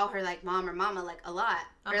did call her, like, Mom or Mama, like, a lot.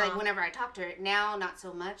 Or, like, whenever I talk to her. Now, not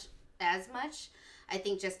so much, as much. I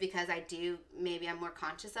think just because maybe I'm more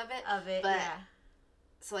conscious of it. But,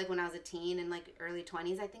 so, like, when I was a teen in, like, early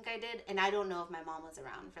 20s, I think I did. And I don't know if my mom was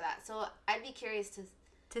around for that. So, I'd be curious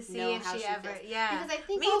to see know if how she ever, feels. Because I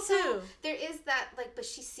think there is that, like, but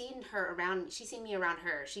she's seen her around, she's seen me around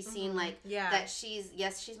her. She's seen, like, that she's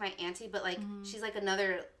my auntie, but, like, she's, like,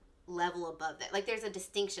 another level above that. Like, there's a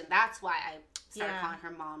distinction. That's why I started calling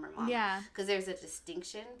her Mom or Mom. Yeah. Because there's a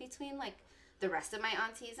distinction between, like, the rest of my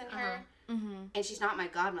aunties and her. And she's not my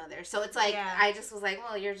godmother. So it's like, I just was like,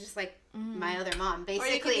 well, you're just like my other mom, basically.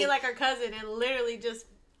 Or you could be like her cousin and literally just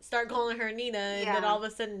start calling her Nina, and then all of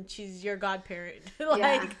a sudden she's your godparent.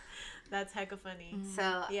 Like, that's hecka funny.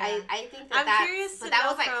 So I think I'm curious, but that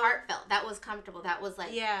was like heartfelt. That was comfortable. That was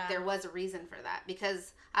like, there was a reason for that,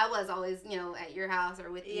 because I was always, you know, at your house or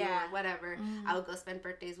with you or whatever. I would go spend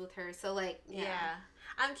birthdays with her. So, like,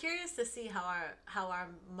 I'm curious to see how our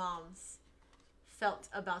moms felt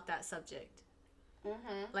about that subject.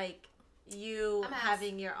 Like, you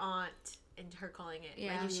having your aunt and her calling it.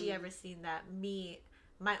 Like, if she ever seen that,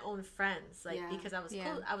 my own friends, like, because I was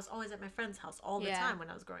close, I was always at my friend's house all the time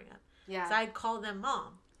when I was growing up. So I'd call them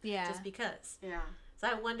Mom. Just because. So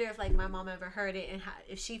I wonder if, like, my mom ever heard it and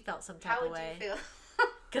if she felt some type of way. How would you feel?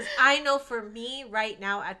 Because I know for me right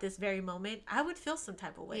now at this very moment, I would feel some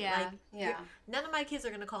type of way. Like, none of my kids are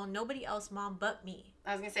going to call nobody else Mom but me.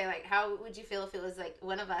 I was going to say, like, how would you feel if it was, like,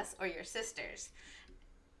 one of us or your sisters?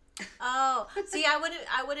 Oh, see, I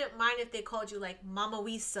wouldn't mind if they called you, like, Mama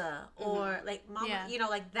Wisa or like Mama, you know,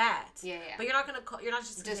 like that. But you're not gonna call. You're not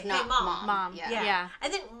just gonna say, not hey, Mom. Mom. Yeah. I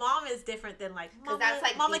think Mom is different than, like, Mama. That's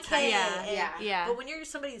like Mama K. Yeah. But when you're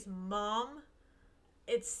somebody's mom,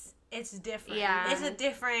 it's different. Yeah. It's a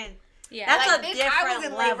different. Yeah. That's like, a different I was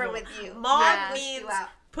in labor level. with you. Mom means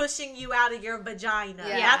pushing you out of your vagina.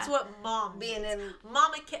 That's what Mom means. Being in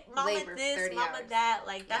Mama labor this, Mama hours. that.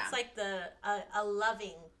 Like, that's like a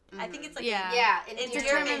loving. I think it's like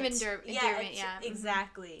endearment,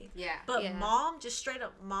 exactly. Yeah. But Mom, just straight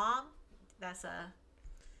up Mom, that's a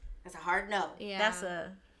hard no. Yeah. That's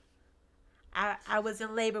I was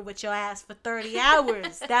in labor with your ass for 30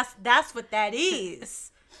 hours. That's what that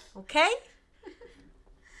is. Okay?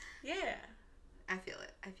 Yeah. I feel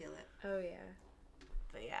it. Oh yeah.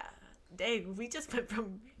 But yeah. Dang, we just went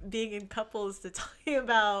from being in couples to talking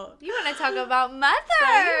about... You want to talk about mothers.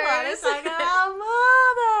 You want to talk about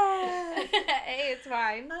mothers. Hey, it's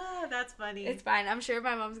fine. Oh, that's funny. It's fine. I'm sure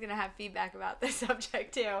my mom's going to have feedback about this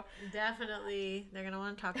subject, too. Definitely. They're going to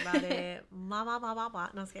want to talk about it. Mama. No, I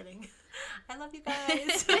was kidding. I love you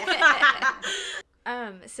guys.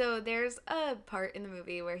 So there's a part in the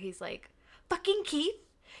movie where he's like, fucking Keith?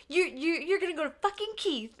 You're gonna go to fucking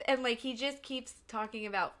Keith, and like he just keeps talking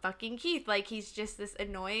about fucking Keith, like he's just this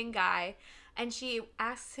annoying guy, and she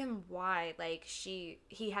asks him why, like he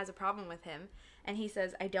has a problem with him, and he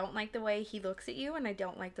says, I don't like the way he looks at you, and I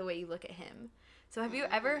don't like the way you look at him. So have you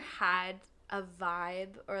ever had a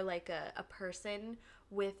vibe or like a person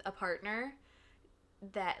with a partner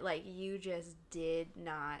that like you just did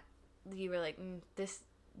not, you were like, this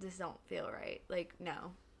don't feel right, like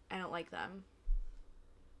no, I don't like them?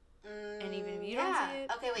 And even if you don't see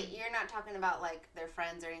it. Okay, wait. You're not talking about like their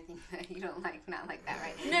friends or anything that you don't like. Not like that,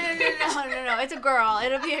 right? No. It's a girl.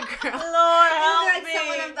 It'll be a girl. Lord help like me.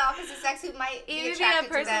 someone of the opposite sex who might be Even attracted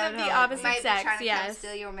a person to them. of the opposite might sex, be trying to yes. come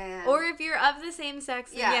steal your man. Or if you're of the same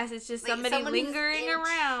sex, then Yeah. yes, it's just Like, somebody someone who's lingering in-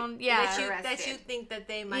 around. Yeah. That Interested. you think that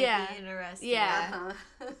they might Yeah. be interested. Yeah.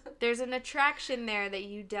 Uh-huh. There's an attraction there that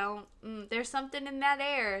you don't. There's something in that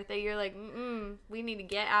air that you're like, we need to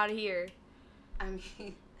get out of here. I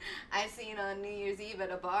mean, I seen on New Year's Eve at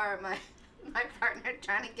a bar my partner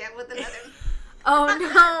trying to get with another. Oh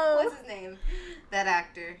no! What's his name? That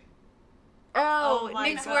actor. Oh, Oh my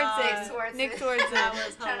Nick God. Swartzen. Nick Swartzen. That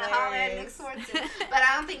was Trying to holler at Nick hilarious. Swartzen, but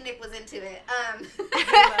I don't think Nick was into it. He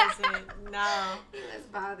wasn't. No. He was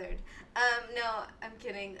bothered. No, I'm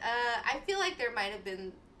kidding. I feel like there might have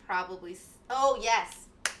been probably. Oh yes,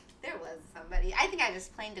 there was somebody. I think I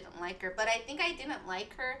just plain didn't like her, but I think I didn't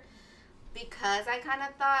like her because I kind of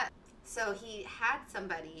thought. So he had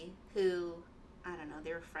somebody who, I don't know,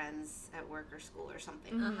 they were friends at work or school or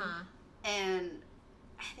something, Uh-huh. and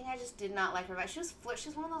I think I just did not like her. But she was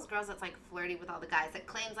one of those girls that's like flirty with all the guys. That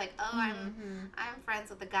claims like, oh, I'm friends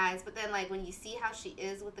with the guys, but then like when you see how she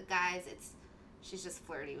is with the guys, she's just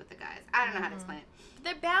flirty with the guys. I don't know how to explain it.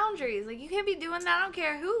 They're boundaries. Like, you can't be doing that. I don't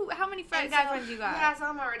care how many guy friends you got. Yeah, so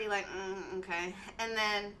I'm already like, okay.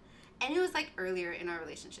 And it was like earlier in our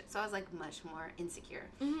relationship, so I was like much more insecure.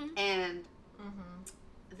 Mm-hmm. And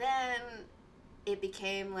then it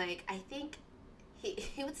became like, I think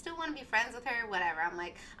he would still want to be friends with her, whatever. I'm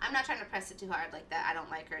like, I'm not trying to press it too hard like that. I don't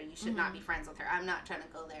like her. You should not be friends with her. I'm not trying to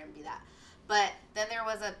go there and be that. But then there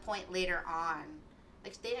was a point later on,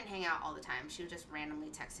 like, they didn't hang out all the time. She would just randomly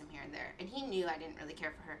text him here and there. And he knew I didn't really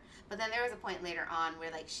care for her. But then there was a point later on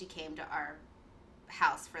where, like, she came to our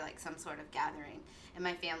house for, like, some sort of gathering. And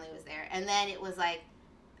my family was there. And then it was, like,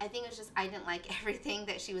 I think it was just I didn't like everything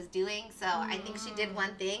that she was doing. So I think she did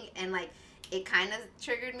one thing. And, like, it kind of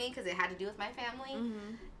triggered me because it had to do with my family.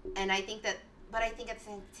 And I think that, but I think at the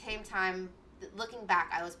same time, looking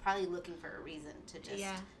back, I was probably looking for a reason to just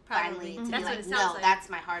finally to That's be what like, it no, sounds like. that's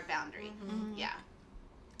my hard boundary. Yeah.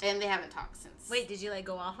 And they haven't talked since. Wait, did you like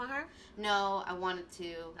go off on her? No, I wanted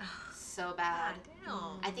to so bad. God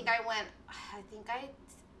damn. I think I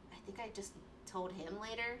just told him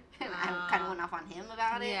later, and I kind of went off on him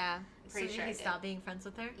about it. Yeah. Pretty so sure he I did. stopped being friends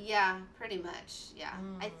with her? Yeah, pretty much. Yeah.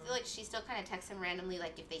 I feel like she still kind of texts him randomly,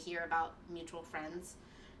 like if they hear about mutual friends.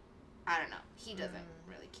 I don't know. He doesn't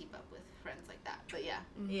really keep up with friends like that, but yeah.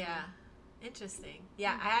 Yeah. Interesting.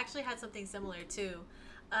 Yeah, I actually had something similar too.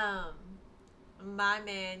 My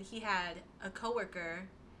man, he had a coworker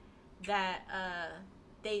that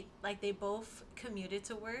they both commuted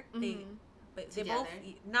to work. They both Together?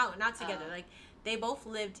 not together. Like they both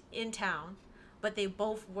lived in town, but they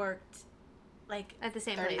both worked like At the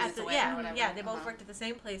same 30 place. minutes away or yeah, whatever. yeah. They both worked at the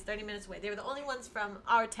same place, 30 minutes away. They were the only ones from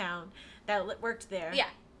our town that worked there. Yeah.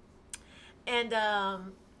 And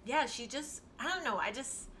yeah, she just I don't know.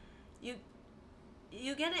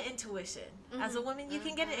 You get an intuition as a woman. You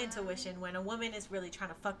can get an intuition when a woman is really trying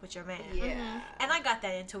to fuck with your man. Yeah. And I got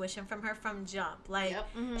that intuition from her from jump. Like Yep.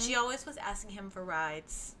 she always was asking him for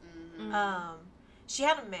rides. She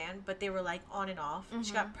had a man, but they were like on and off.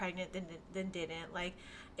 She got pregnant, then didn't. Like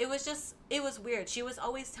it was weird. She was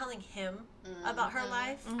always telling him about her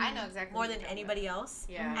life I know exactly more what than you're talking anybody else.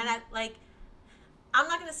 Yeah. And I'm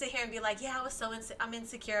not gonna sit here and be like, yeah, I'm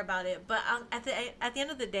insecure about it. But at the end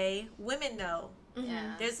of the day, women know. about.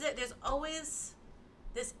 Yeah. There's always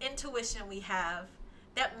this intuition we have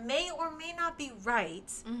that may or may not be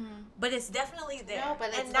right, but it's definitely there. No, but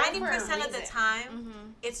it's and there for a 90% of the reason.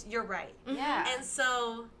 time, you're right. Yeah. And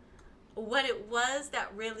so, what it was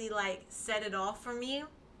that really like set it off for me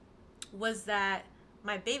was that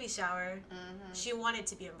my baby shower, she wanted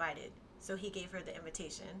to be invited, so he gave her the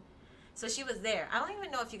invitation. So she was there. I don't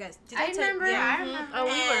even know if you guys did. I remember. Yeah. I remember. Oh,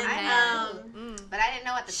 we were I mad. know. But I didn't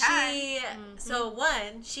know at the time. So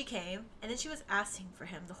she came, and then she was asking for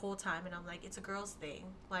him the whole time, and I'm like, it's a girl's thing.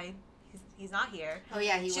 Like, he's not here. Oh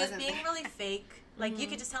yeah, She was wasn't being there. really fake. Like, you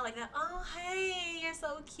could just tell, like, that, oh, hey, you're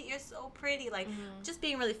so cute, you're so pretty. Like, just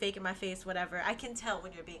being really fake in my face, whatever. I can tell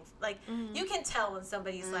when you're being, like, you can tell when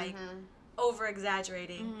somebody's, like,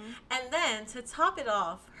 over-exaggerating. And then, to top it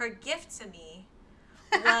off, her gift to me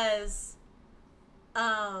was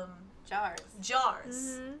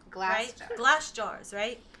jars. Glass Right? jars. Glass jars,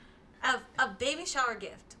 right? A baby shower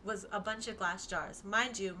gift was a bunch of glass jars.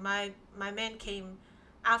 Mind you, my man came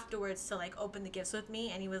afterwards to like open the gifts with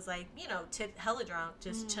me, and he was like, you know, hella drunk,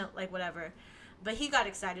 just chill, like whatever. But he got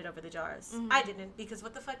excited over the jars. Mhm. I didn't, because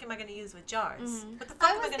what the fuck am I gonna use with jars? Mhm. What the fuck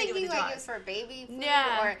I am I was gonna do with thinking the like jars? it's for baby food.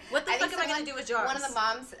 Yeah. Or What the I fuck think am I gonna do with jars? One of the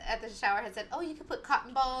moms at the shower had said, "Oh, you could put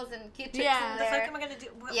cotton balls and Q-tips Yeah. in The there." fuck am I gonna do?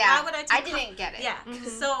 Yeah. Why would I? I didn't get it. Yeah. Mhm.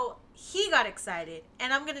 So he got excited,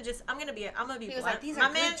 and I'm gonna be. He was blunt. like, "These my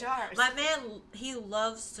are man, good jars." My man, he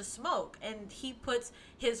loves to smoke, and he puts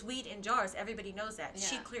his weed in jars. Everybody knows that.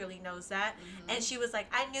 She Yeah. clearly knows that, Mhm. and she was like,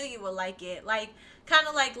 "I knew you would like it." Like, kind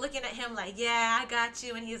of like looking at him, like, "Yeah, I got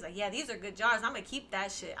you," and he was like, "Yeah, these are good jars. I'm gonna keep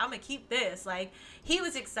that shit. I'm gonna keep this." Like, he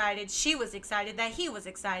was excited. She was excited that he was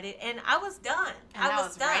excited, and I was done. And I that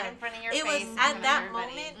was done. right in front of your It was face. in at front of that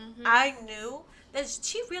everybody. moment Mhm. I knew that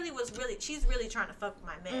she's really trying to fuck with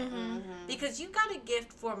my man. Mhm. Because you got a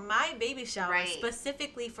gift for my baby shower, Right.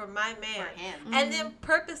 specifically for my man. For him. And then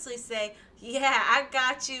purposely say, "Yeah, I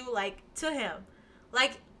got you," like, to him.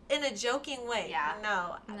 Like, in a joking way. Yeah.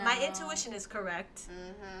 No. My No. intuition is correct.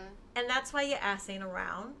 Mhm. And that's why your ass ain't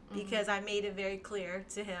around. Mm-hmm. Because I made it very clear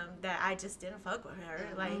to him that I just didn't fuck with her.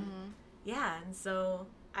 Mhm. Like, Mhm. yeah. And so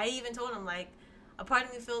I even told him, like, a part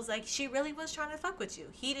of me feels like she really was trying to fuck with you.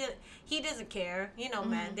 He doesn't care. You know,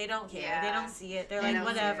 men, they don't care. They Yeah. don't see it. They're They like, don't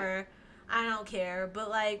whatever. I don't care. But,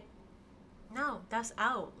 like, no, that's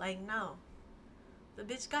out. Like, no. The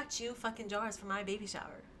bitch got you fucking jars for my baby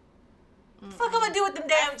shower. The fuck am I do with them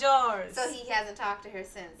damn jars? So he hasn't talked to her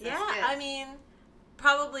since. That's yeah, good. I mean,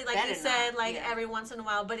 probably like Better you said, not, like yeah. every once in a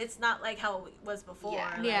while, but it's not like how it was before.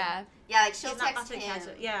 Yeah. Like, Yeah. Yeah, like she'll she's not text about to catch him.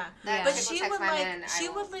 it. Yeah. That Yeah. But chick will she text would my man and like I she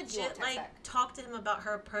will- would he won't legit text like back. talk to him about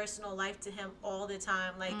her personal life to him all the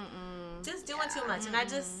time, like Mm-mm. just doing Yeah. too much. And I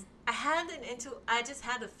just I just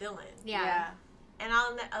had a feeling, Yeah. and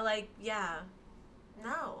I like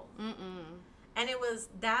no. Mm-mm. And it was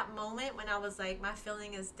that moment when I was like, my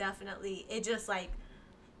feeling is definitely, it just like,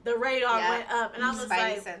 the radar Yeah. went up. And I was Spidey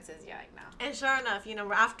like, senses, you're like, no. and sure enough,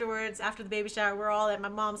 afterwards, after the baby shower, we're all at my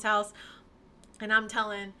mom's house. And I'm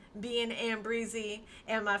telling being and Breezy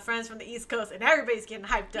and my friends from the East Coast, and everybody's getting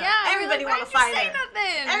hyped up. Yeah. Everybody want want to fight say her.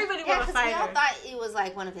 nothing. Everybody Yeah, want to because fight we all her. thought it was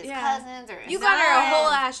like one of his Yeah. cousins or You got her a son. whole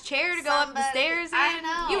ass chair to go up the Somebody- stairs in. I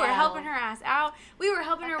know. You were helping her ass out. We were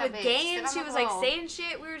helping Fuck her that with bitch. Sit games. on She the was like roll. saying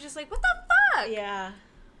shit. We were just like, what the fuck? Yeah.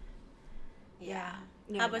 Yeah.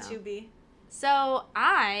 Yeah, How about no. you, B? So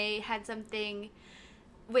I had something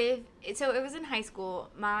so it was in high school.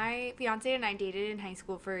 My fiance and I dated in high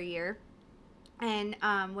school for a year. And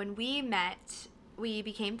when we met, we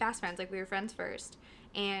became fast friends. Like, we were friends first.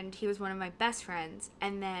 And he was one of my best friends.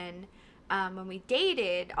 And then when we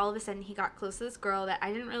dated, all of a sudden he got close to this girl that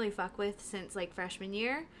I didn't really fuck with since, like, freshman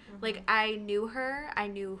year. Like, I knew her. I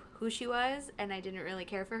knew who she was. And I didn't really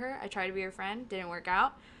care for her. I tried to be her friend. Didn't work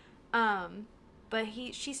out. But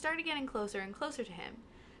she started getting closer and closer to him.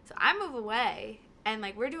 So I move away. And,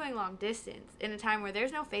 like, we're doing long distance in a time where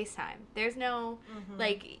there's no FaceTime. There's no,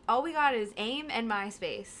 like, all we got is AIM and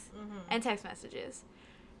MySpace and text messages.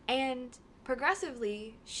 And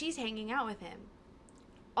progressively, she's hanging out with him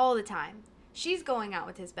all the time. She's going out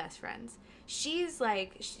with his best friends. She's,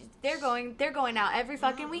 like, they're going out every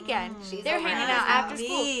fucking weekend. She's They're over hanging his out after house.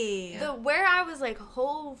 school. Me. Where I was like,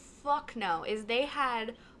 oh, fuck no, is they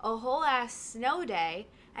had a whole ass snow day,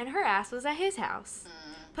 and her ass was at his house.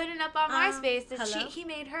 Putting up on MySpace that hello? he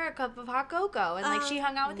made her a cup of hot cocoa, and like she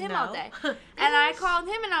hung out with him all no. day. And I called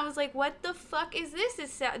him and I was like, "What the fuck is this?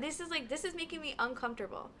 This is making me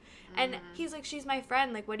uncomfortable." And he's like, "She's my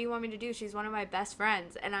friend. Like, what do you want me to do? She's one of my best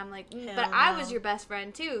friends." And I'm like, Hell "But I no. was your best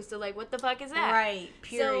friend too. So like, what the fuck is that?" Right.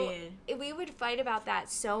 Period. So we would fight about that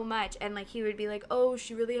so much, and like he would be like, "Oh,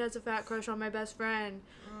 she really has a fat crush on my best friend,"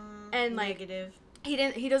 and like Negative.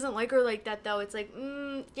 he doesn't like her like that though. It's like,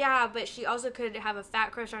 yeah, but she also could have a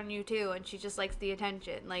fat crush on you too, and she just likes the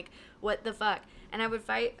attention. Like, what the fuck? And I would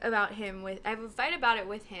fight about it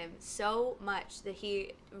with him so much that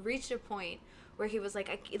he reached a point where he was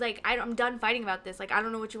like, I'm done fighting about this. Like, I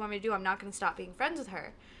don't know what you want me to do. I'm not gonna stop being friends with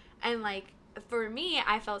her. And like, for me,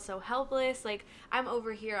 I felt so helpless. Like, I'm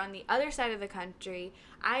over here on the other side of the country.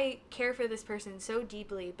 I care for this person so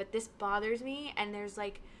deeply, but this bothers me, and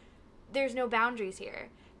there's no boundaries here.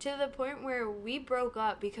 To the point where we broke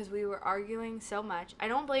up because we were arguing so much. I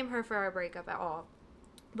don't blame her for our breakup at all.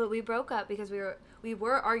 But we broke up because we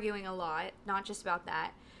were arguing a lot, not just about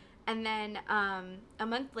that. And then a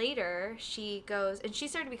month later, she goes, and she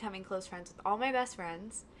started becoming close friends with all my best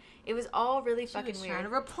friends. It was all really She fucking was weird. trying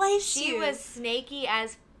to replace She you. was snaky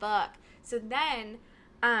as fuck. So then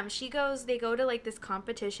they go to like this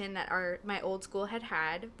competition that my old school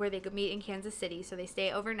had where they could meet in Kansas City, so they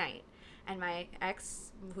stay overnight. And my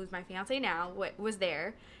ex, who's my fiance now, was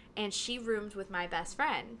there, and she roomed with my best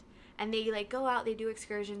friend. and they like go out, they do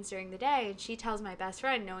excursions during the day, and she tells my best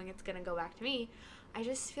friend, knowing it's gonna go back to me. I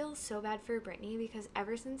just feel so bad for Brittany because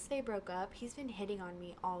ever since they broke up, he's been hitting on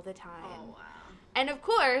me all the time. Oh, wow. And of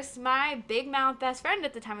course, my big mouth best friend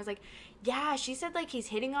at the time was like, yeah, she said like he's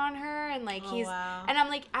hitting on her and like Oh, he's wow. and I'm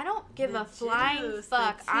like, I don't give The a flying juice,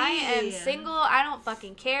 fuck. the I am tea. single. I don't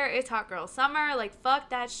fucking care. It's hot girl summer. Like, fuck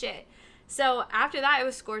that shit. So after that, it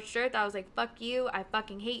was scorched earth. I was like, fuck you. I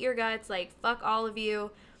fucking hate your guts. Like, fuck all of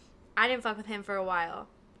you. I didn't fuck with him for a while.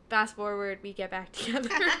 Fast forward, we get back together.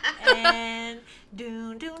 And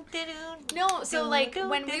doon doon doon. No, so like Doo,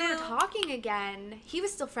 when doo, we were doo. talking again, he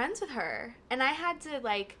was still friends with her, and I had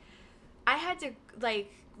to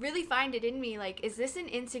really find it in me, like, is this an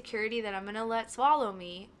insecurity that I'm gonna let swallow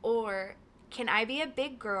me, or can I be a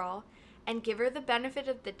big girl and give her the benefit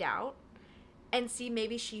of the doubt and see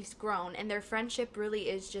maybe she's grown and their friendship really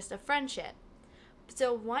is just a friendship.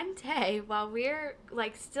 So one day, while we're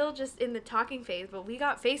like still just in the talking phase, but we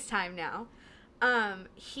got FaceTime now,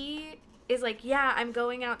 he is like, yeah, I'm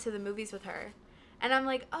going out to the movies with her. And I'm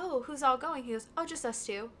like, oh, who's all going? He goes, oh, just us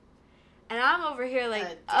two. And I'm over here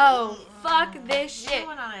like, oh, fuck this shit. You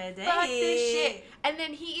went on a date. Fuck this shit. And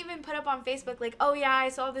then he even put up on Facebook like, oh yeah, I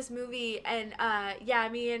saw this movie, and yeah,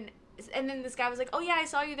 me and then this guy was like, oh yeah, I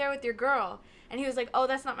saw you there with your girl. And he was like, oh,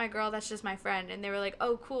 that's not my girl, that's just my friend. And they were like,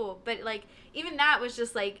 oh, cool. But, like, even that was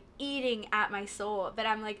just, like, eating at my soul. But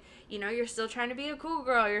I'm like, you know, you're still trying to be a cool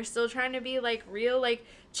girl. You're still trying to be, like, real, like,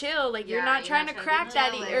 chill. Like, you're not trying to crack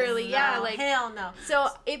that early. No, Yeah, like. hell no. So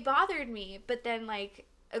it bothered me. But then, like,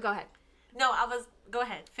 go ahead. No, go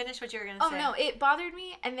ahead. Finish what you were going to say. Oh, no, it bothered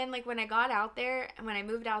me. And then, like, when I got out there and when I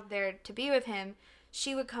moved out there to be with him,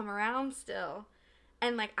 she would come around still.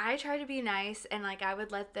 And, like, I tried to be nice, and, like, I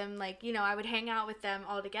would let them, like, you know, I would hang out with them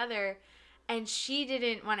all together, and she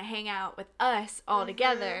didn't want to hang out with us all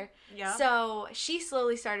together. Yeah. So she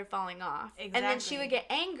slowly started falling off. Exactly. And then she would get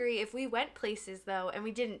angry if we went places, though, and we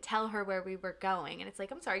didn't tell her where we were going. And it's like,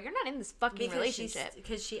 I'm sorry, you're not in this fucking relationship.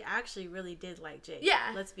 Because she actually really did like Jake.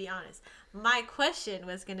 Yeah. Let's be honest. My question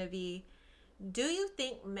was going to be, do you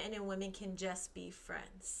think men and women can just be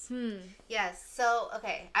friends? Yes. So,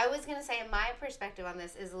 okay. I was going to say my perspective on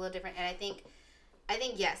this is a little different. And I think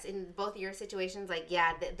yes, in both of your situations, like,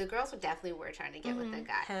 yeah, the girls were trying to get with the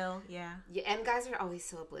guy. Hell, yeah. And guys are always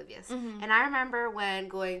so oblivious. And I remember when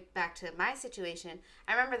going back to my situation,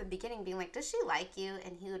 I remember the beginning being like, does she like you?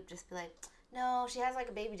 And he would just be like, no, she has like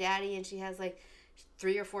a baby daddy and she has like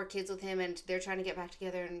 3 or 4 kids with him and they're trying to get back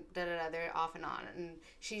together and they're off and on. And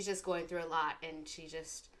she's just going through a lot and she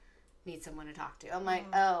just needs someone to talk to. I'm like,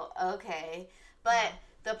 oh, okay. But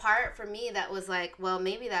the part for me that was like, well,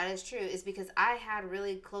 maybe that is true is because I had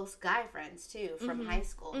really close guy friends too from high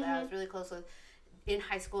school that I was really close with in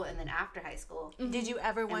high school and then after high school. Did you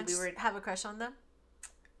ever once have a crush on them?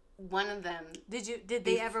 One of them. Did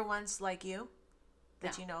they ever once like you?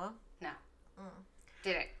 That you know of? No.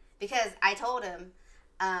 Didn't. Because I told him,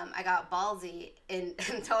 I got ballsy and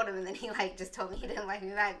told him, and then he like just told me he didn't like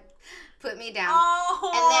me back, put me down.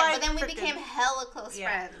 But then we became hella close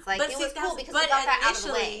friends. Like, it was cool because we got that out of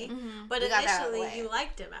the way. But initially, you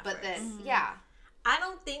liked him at But first. then, yeah. I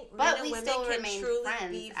don't think men and women can truly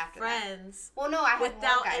be friends. Well, no, I had more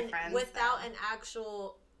guy friends. Without an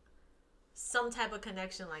actual some type of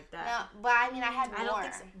connection like that. No, but I mean, I had more. I don't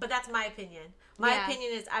think so. But that's my opinion. My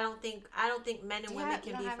opinion is I don't think men and women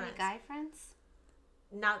can be friends. Any guy friends?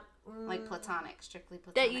 Not like platonic, strictly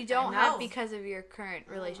platonic. That you don't have because of your current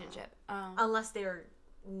relationship. Unless they're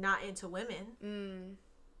not into women.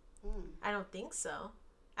 I don't think so.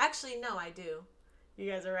 Actually, no, I do. You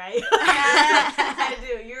guys are right. I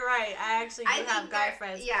do. You're right. I actually do have guy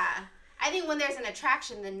friends. Yeah. I think when there's an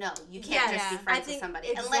attraction, then no, you can't just be friends with somebody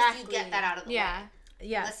unless you get that out of the way.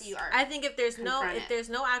 Yes. Unless you are. I think if there's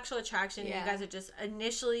no actual attraction, you guys are just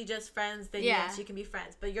initially just friends, then yes, you can be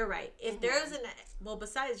friends. But you're right. If there's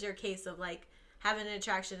besides your case of like having an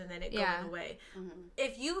attraction and then it going away,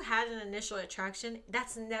 if you had an initial attraction,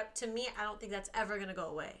 that's to me, I don't think that's ever gonna go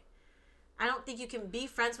away. I don't think you can be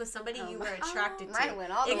friends with somebody you were attracted to. Mine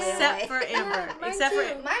went all the way except for Amber. Mine except too.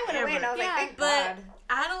 for mine went away, and I was like, thank God.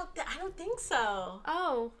 I don't think so.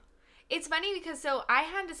 Oh. It's funny because I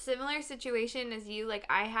had a similar situation as you. Like,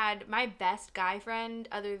 I had my best guy friend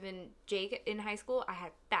other than Jake in high school. I had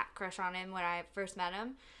a fat crush on him when I first met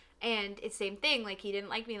him. And it's same thing. Like, he didn't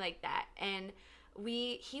like me like that. And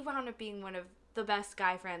he wound up being one of the best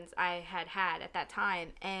guy friends I had at that time.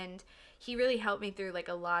 And he really helped me through, like,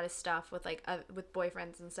 a lot of stuff with, like, with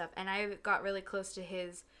boyfriends and stuff. And I got really close to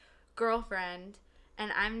his girlfriend.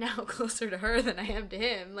 And I'm now closer to her than I am to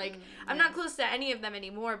him. Like, I'm not close to any of them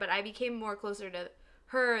anymore, but I became more closer to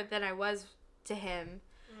her than I was to him.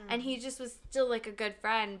 and he just was still like a good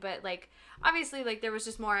friend, but like obviously like there was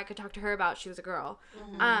just more I could talk to her about. She was a girl.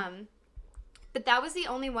 But that was the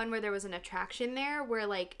only one where there was an attraction there, where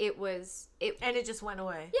like it and it just went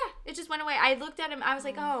away. Yeah, it just went away. I looked at him, I was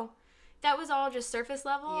like, oh, that was all just surface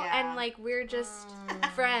level, and like we're just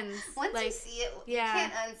friends. Once like, you see it, you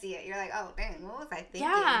can't unsee it. You're like, oh dang, what was I thinking?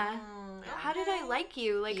 Yeah. How did I like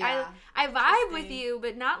you? Like I vibe with you,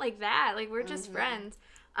 but not like that. Like we're just friends.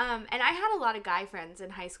 And I had a lot of guy friends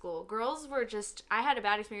in high school. Girls were just, I had a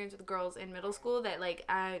bad experience with girls in middle school that like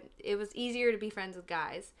it was easier to be friends with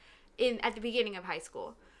guys at the beginning of high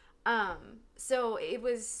school. So it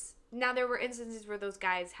was, now there were instances where those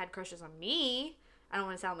guys had crushes on me. I don't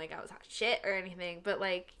want to sound like I was hot shit or anything, but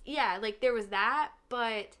like, yeah, like there was that,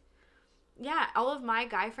 but yeah, all of my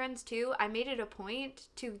guy friends too, I made it a point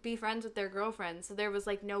to be friends with their girlfriends, so there was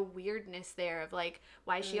like no weirdness there of like,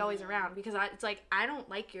 why is she always around? Because it's like, I don't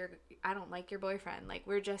like your boyfriend, like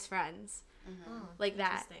we're just friends, like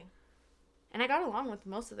that. And I got along with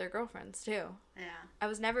most of their girlfriends too. Yeah. I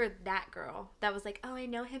was never that girl that was like, oh, I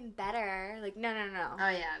know him better. Like, no. Oh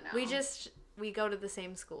yeah, no. We go to the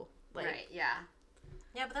same school. Like, right. Yeah.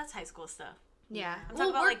 Yeah, but that's high school stuff. Yeah. I'm talking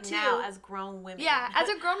about like now as grown women. Yeah, as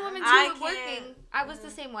a grown woman too, working, I was the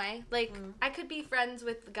same way. Like, I could be friends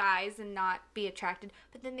with guys and not be attracted,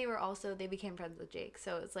 but then they became friends with Jake.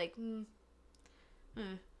 So it's like,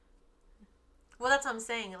 Well, that's what I'm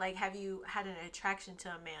saying. Like, have you had an attraction to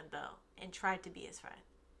a man though, and tried to be his friend?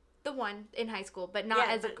 The one in high school, but not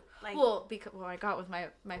as like. Because I got with my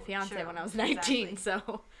fiance when I was 19. Exactly.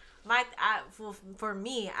 So, for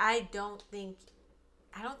me, I don't think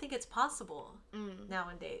it's possible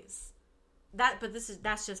nowadays.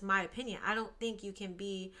 That's just my opinion. I don't think you can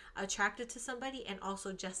be attracted to somebody and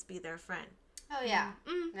also just be their friend. Oh yeah,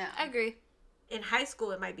 no. I agree. In high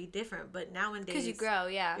school, it might be different, but nowadays, because you grow,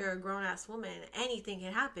 you're a grown ass woman. Anything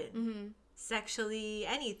can happen, sexually,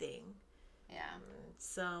 anything. Yeah.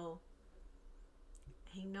 So.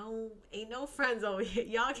 Ain't no friends over here.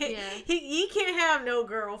 Y'all can't. Yeah. He can't have no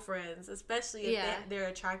girlfriends, especially if they're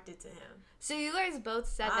attracted to him. So you guys both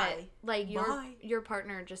said that like your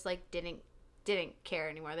partner just like didn't care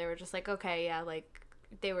anymore. They were just like, okay, yeah, like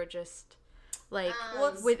they were just like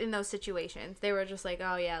within those situations. They were just like,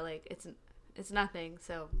 oh yeah, like it's nothing.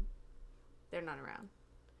 So they're not around.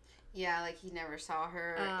 Yeah, like he never saw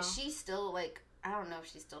her. She still like. I don't know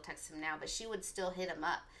if she still texts him now, but she would still hit him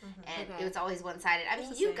up, and it was always one-sided. I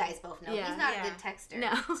mean, you guys both know he's not a good texter,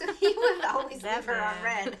 no. So he would always leave her on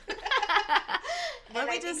red. Let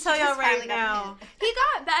me just tell y'all right now, he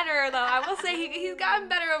got better though. I will say he's gotten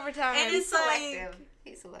better over time. And he's selective.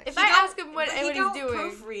 He's selective. If I ask him what he's doing, he don't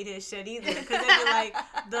proofread his shit either, because then you're like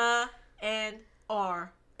the and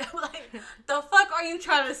are. I'm like, the fuck are you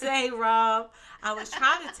trying to say, Rob? I was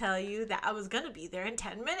trying to tell you that I was going to be there in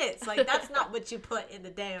 10 minutes. Like, that's not what you put in the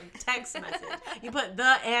damn text message. You put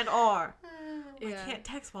the and are. I can't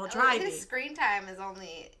text while driving. His screen time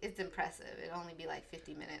it's impressive. It'd only be like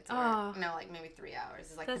 50 minutes or, like maybe 3 hours.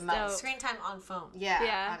 It's like the most. Dope. Screen time on phone.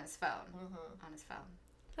 Yeah. On his phone. On his phone.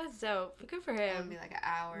 That's dope. Good for him. It would be like an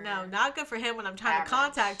hour. No, not good for him when I'm trying to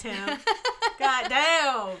contact him. God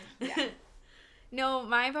damn. Yeah. No,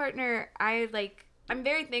 my partner, I'm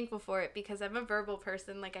very thankful for it because I'm a verbal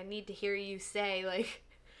person. Like, I need to hear you say, like,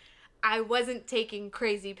 I wasn't taking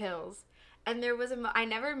crazy pills. And there was I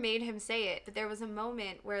never made him say it, but there was a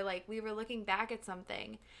moment where, like, we were looking back at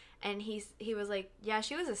something, and he was like, yeah,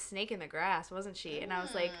 she was a snake in the grass, wasn't she? And I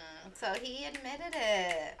was like... So he admitted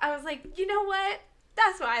it. I was like, you know what?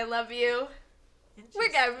 That's why I love you. We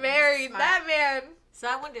got married. Smart. That man. So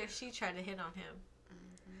I wonder if she tried to hit on him.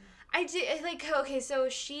 I did, like, okay, so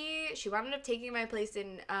she wound up taking my place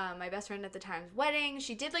in my best friend at the time's wedding.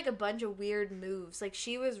 She did, like, a bunch of weird moves. Like,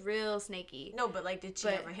 she was real snaky. No, but, like, did she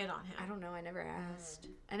ever hit on him? I don't know. I never asked.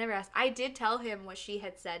 I did tell him what she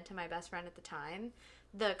had said to my best friend at the time,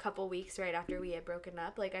 the couple weeks right after we had broken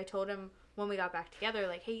up. Like, I told him when we got back together,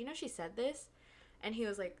 like, hey, you know she said this? And he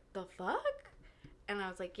was like, the fuck? And I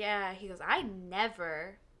was like, yeah. He goes, I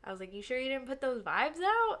was like, you sure you didn't put those vibes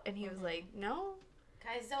out? And he was like, no.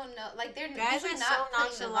 Guys don't know, like they're guys are so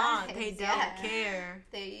nonchalant. They don't care.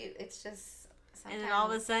 It's just. Sometimes. And then all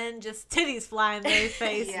of a sudden, just titties fly in their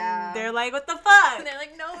face, and they're like, "What the fuck?" And they're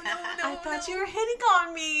like, "No, I thought you were hitting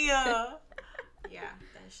on me." Yeah,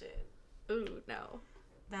 that shit. Ooh, no.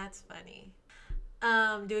 That's funny.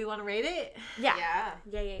 Do we want to rate it? Yeah.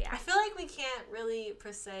 I feel like we can't really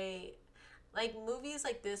per se, like movies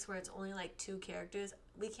like this where it's only like two characters.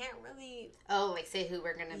 We can't really like say who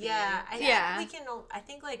we're gonna be. We can. I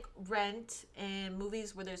think like Rent and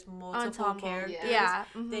movies where there's multiple characters. Yeah.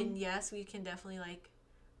 Then yes, we can definitely like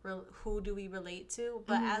who do we relate to?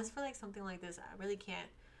 But as for like something like this, I really can't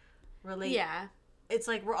relate. Yeah. It's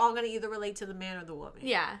like we're all gonna either relate to the man or the woman.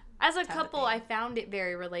 Yeah. As a type of couple, thing. I found it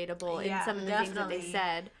very relatable Yeah, in some of the things that they definitely.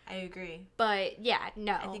 said. I agree. But yeah,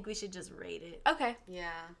 no. I think we should just rate it. Okay. Yeah.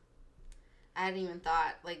 I hadn't even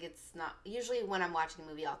thought, like, it's not... Usually when I'm watching a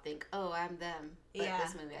movie, I'll think, oh, I'm them. But Yeah.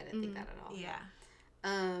 this movie, I didn't think that at all. Yeah. I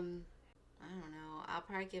don't know. I'll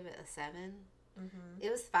probably give it a 7. It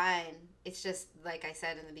was fine. It's just, like I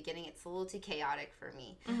said in the beginning, it's a little too chaotic for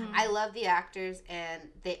me. I love the actors, and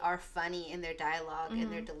they are funny in their dialogue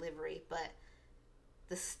and their delivery, but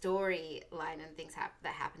the storyline and things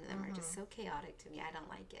that happen to them are just so chaotic to me. I don't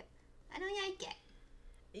like it. I don't like it.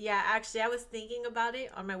 Yeah, actually, I was thinking about it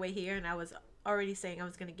on my way here, and I was already saying I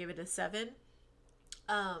was going to give it a 7.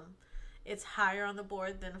 It's higher on the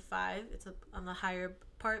board than a 5. It's on the higher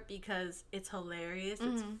part because it's hilarious.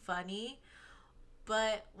 It's funny.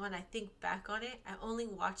 But when I think back on it, I only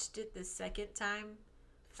watched it the second time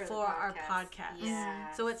for our podcast.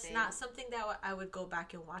 Yeah, so it's same. not something that I would go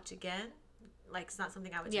back and watch again. Like, it's not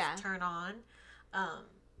something I would Yeah. just turn on.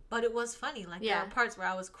 But it was funny. Like, there Yeah. were parts where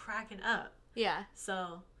I was cracking up. Yeah.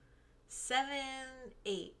 So 7,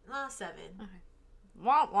 8. No, 7.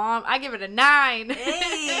 Womp womp. I give it a 9.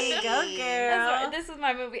 Hey, go girl. This is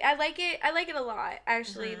my movie. I like it. I like it a lot,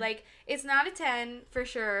 actually. Like, it's not a 10 for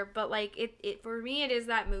sure, but like it for me, it is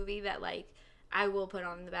that movie that like I will put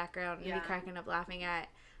on in the background and be cracking up laughing at.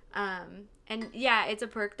 And yeah, it's a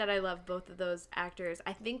perk that I love both of those actors.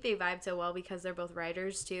 I think they vibe so well because they're both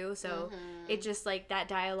writers too. So it just like that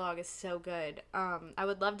dialogue is so good. I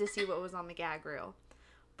would love to see what was on the gag reel,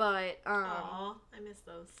 but Aw, I miss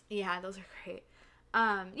those. yeah, those are great.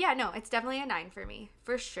 Yeah, no, it's definitely a 9 for me,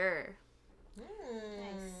 for sure.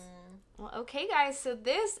 Nice. Well, okay, guys, so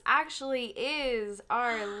this actually is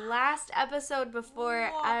our last episode before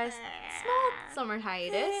a small summer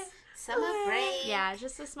hiatus. Summer break. Yeah,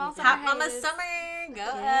 just a small summer Hot Mama hiatus. Summer,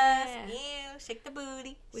 go Yeah. us. Ew, shake the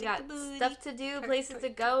booty. We shake got the booty. stuff to do, places to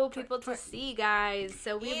go, people to see, guys.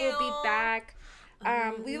 So we will be Ew. back.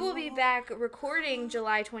 We will be back recording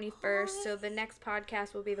July 21st, so the next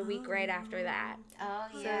podcast will be the week right after that. Oh,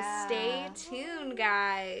 So yeah. stay tuned,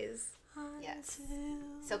 guys. Yes.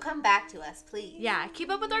 So come back to us, please. Yeah,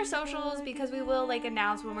 keep up with our socials because we will like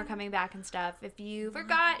announce when we're coming back and stuff. If you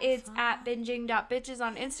forgot, it's at binging.bitches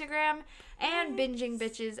on Instagram and binging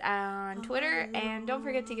bitches on Twitter. And don't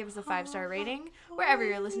forget to give us a 5-star rating wherever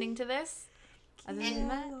you're listening to this. Other than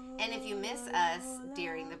that, And if you miss us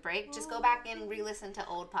during the break, just go back and re-listen to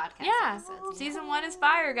old podcast yeah, episodes. season 1 is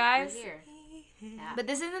fire, We're guys. here. Yeah. But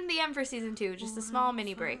this isn't the end for season 2, just a small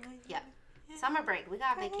mini break Yep. Summer break. We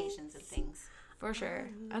got vacations and things. for sure.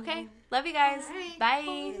 Okay, love you guys. All right. Bye.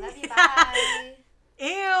 We love you. Bye.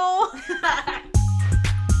 Ew.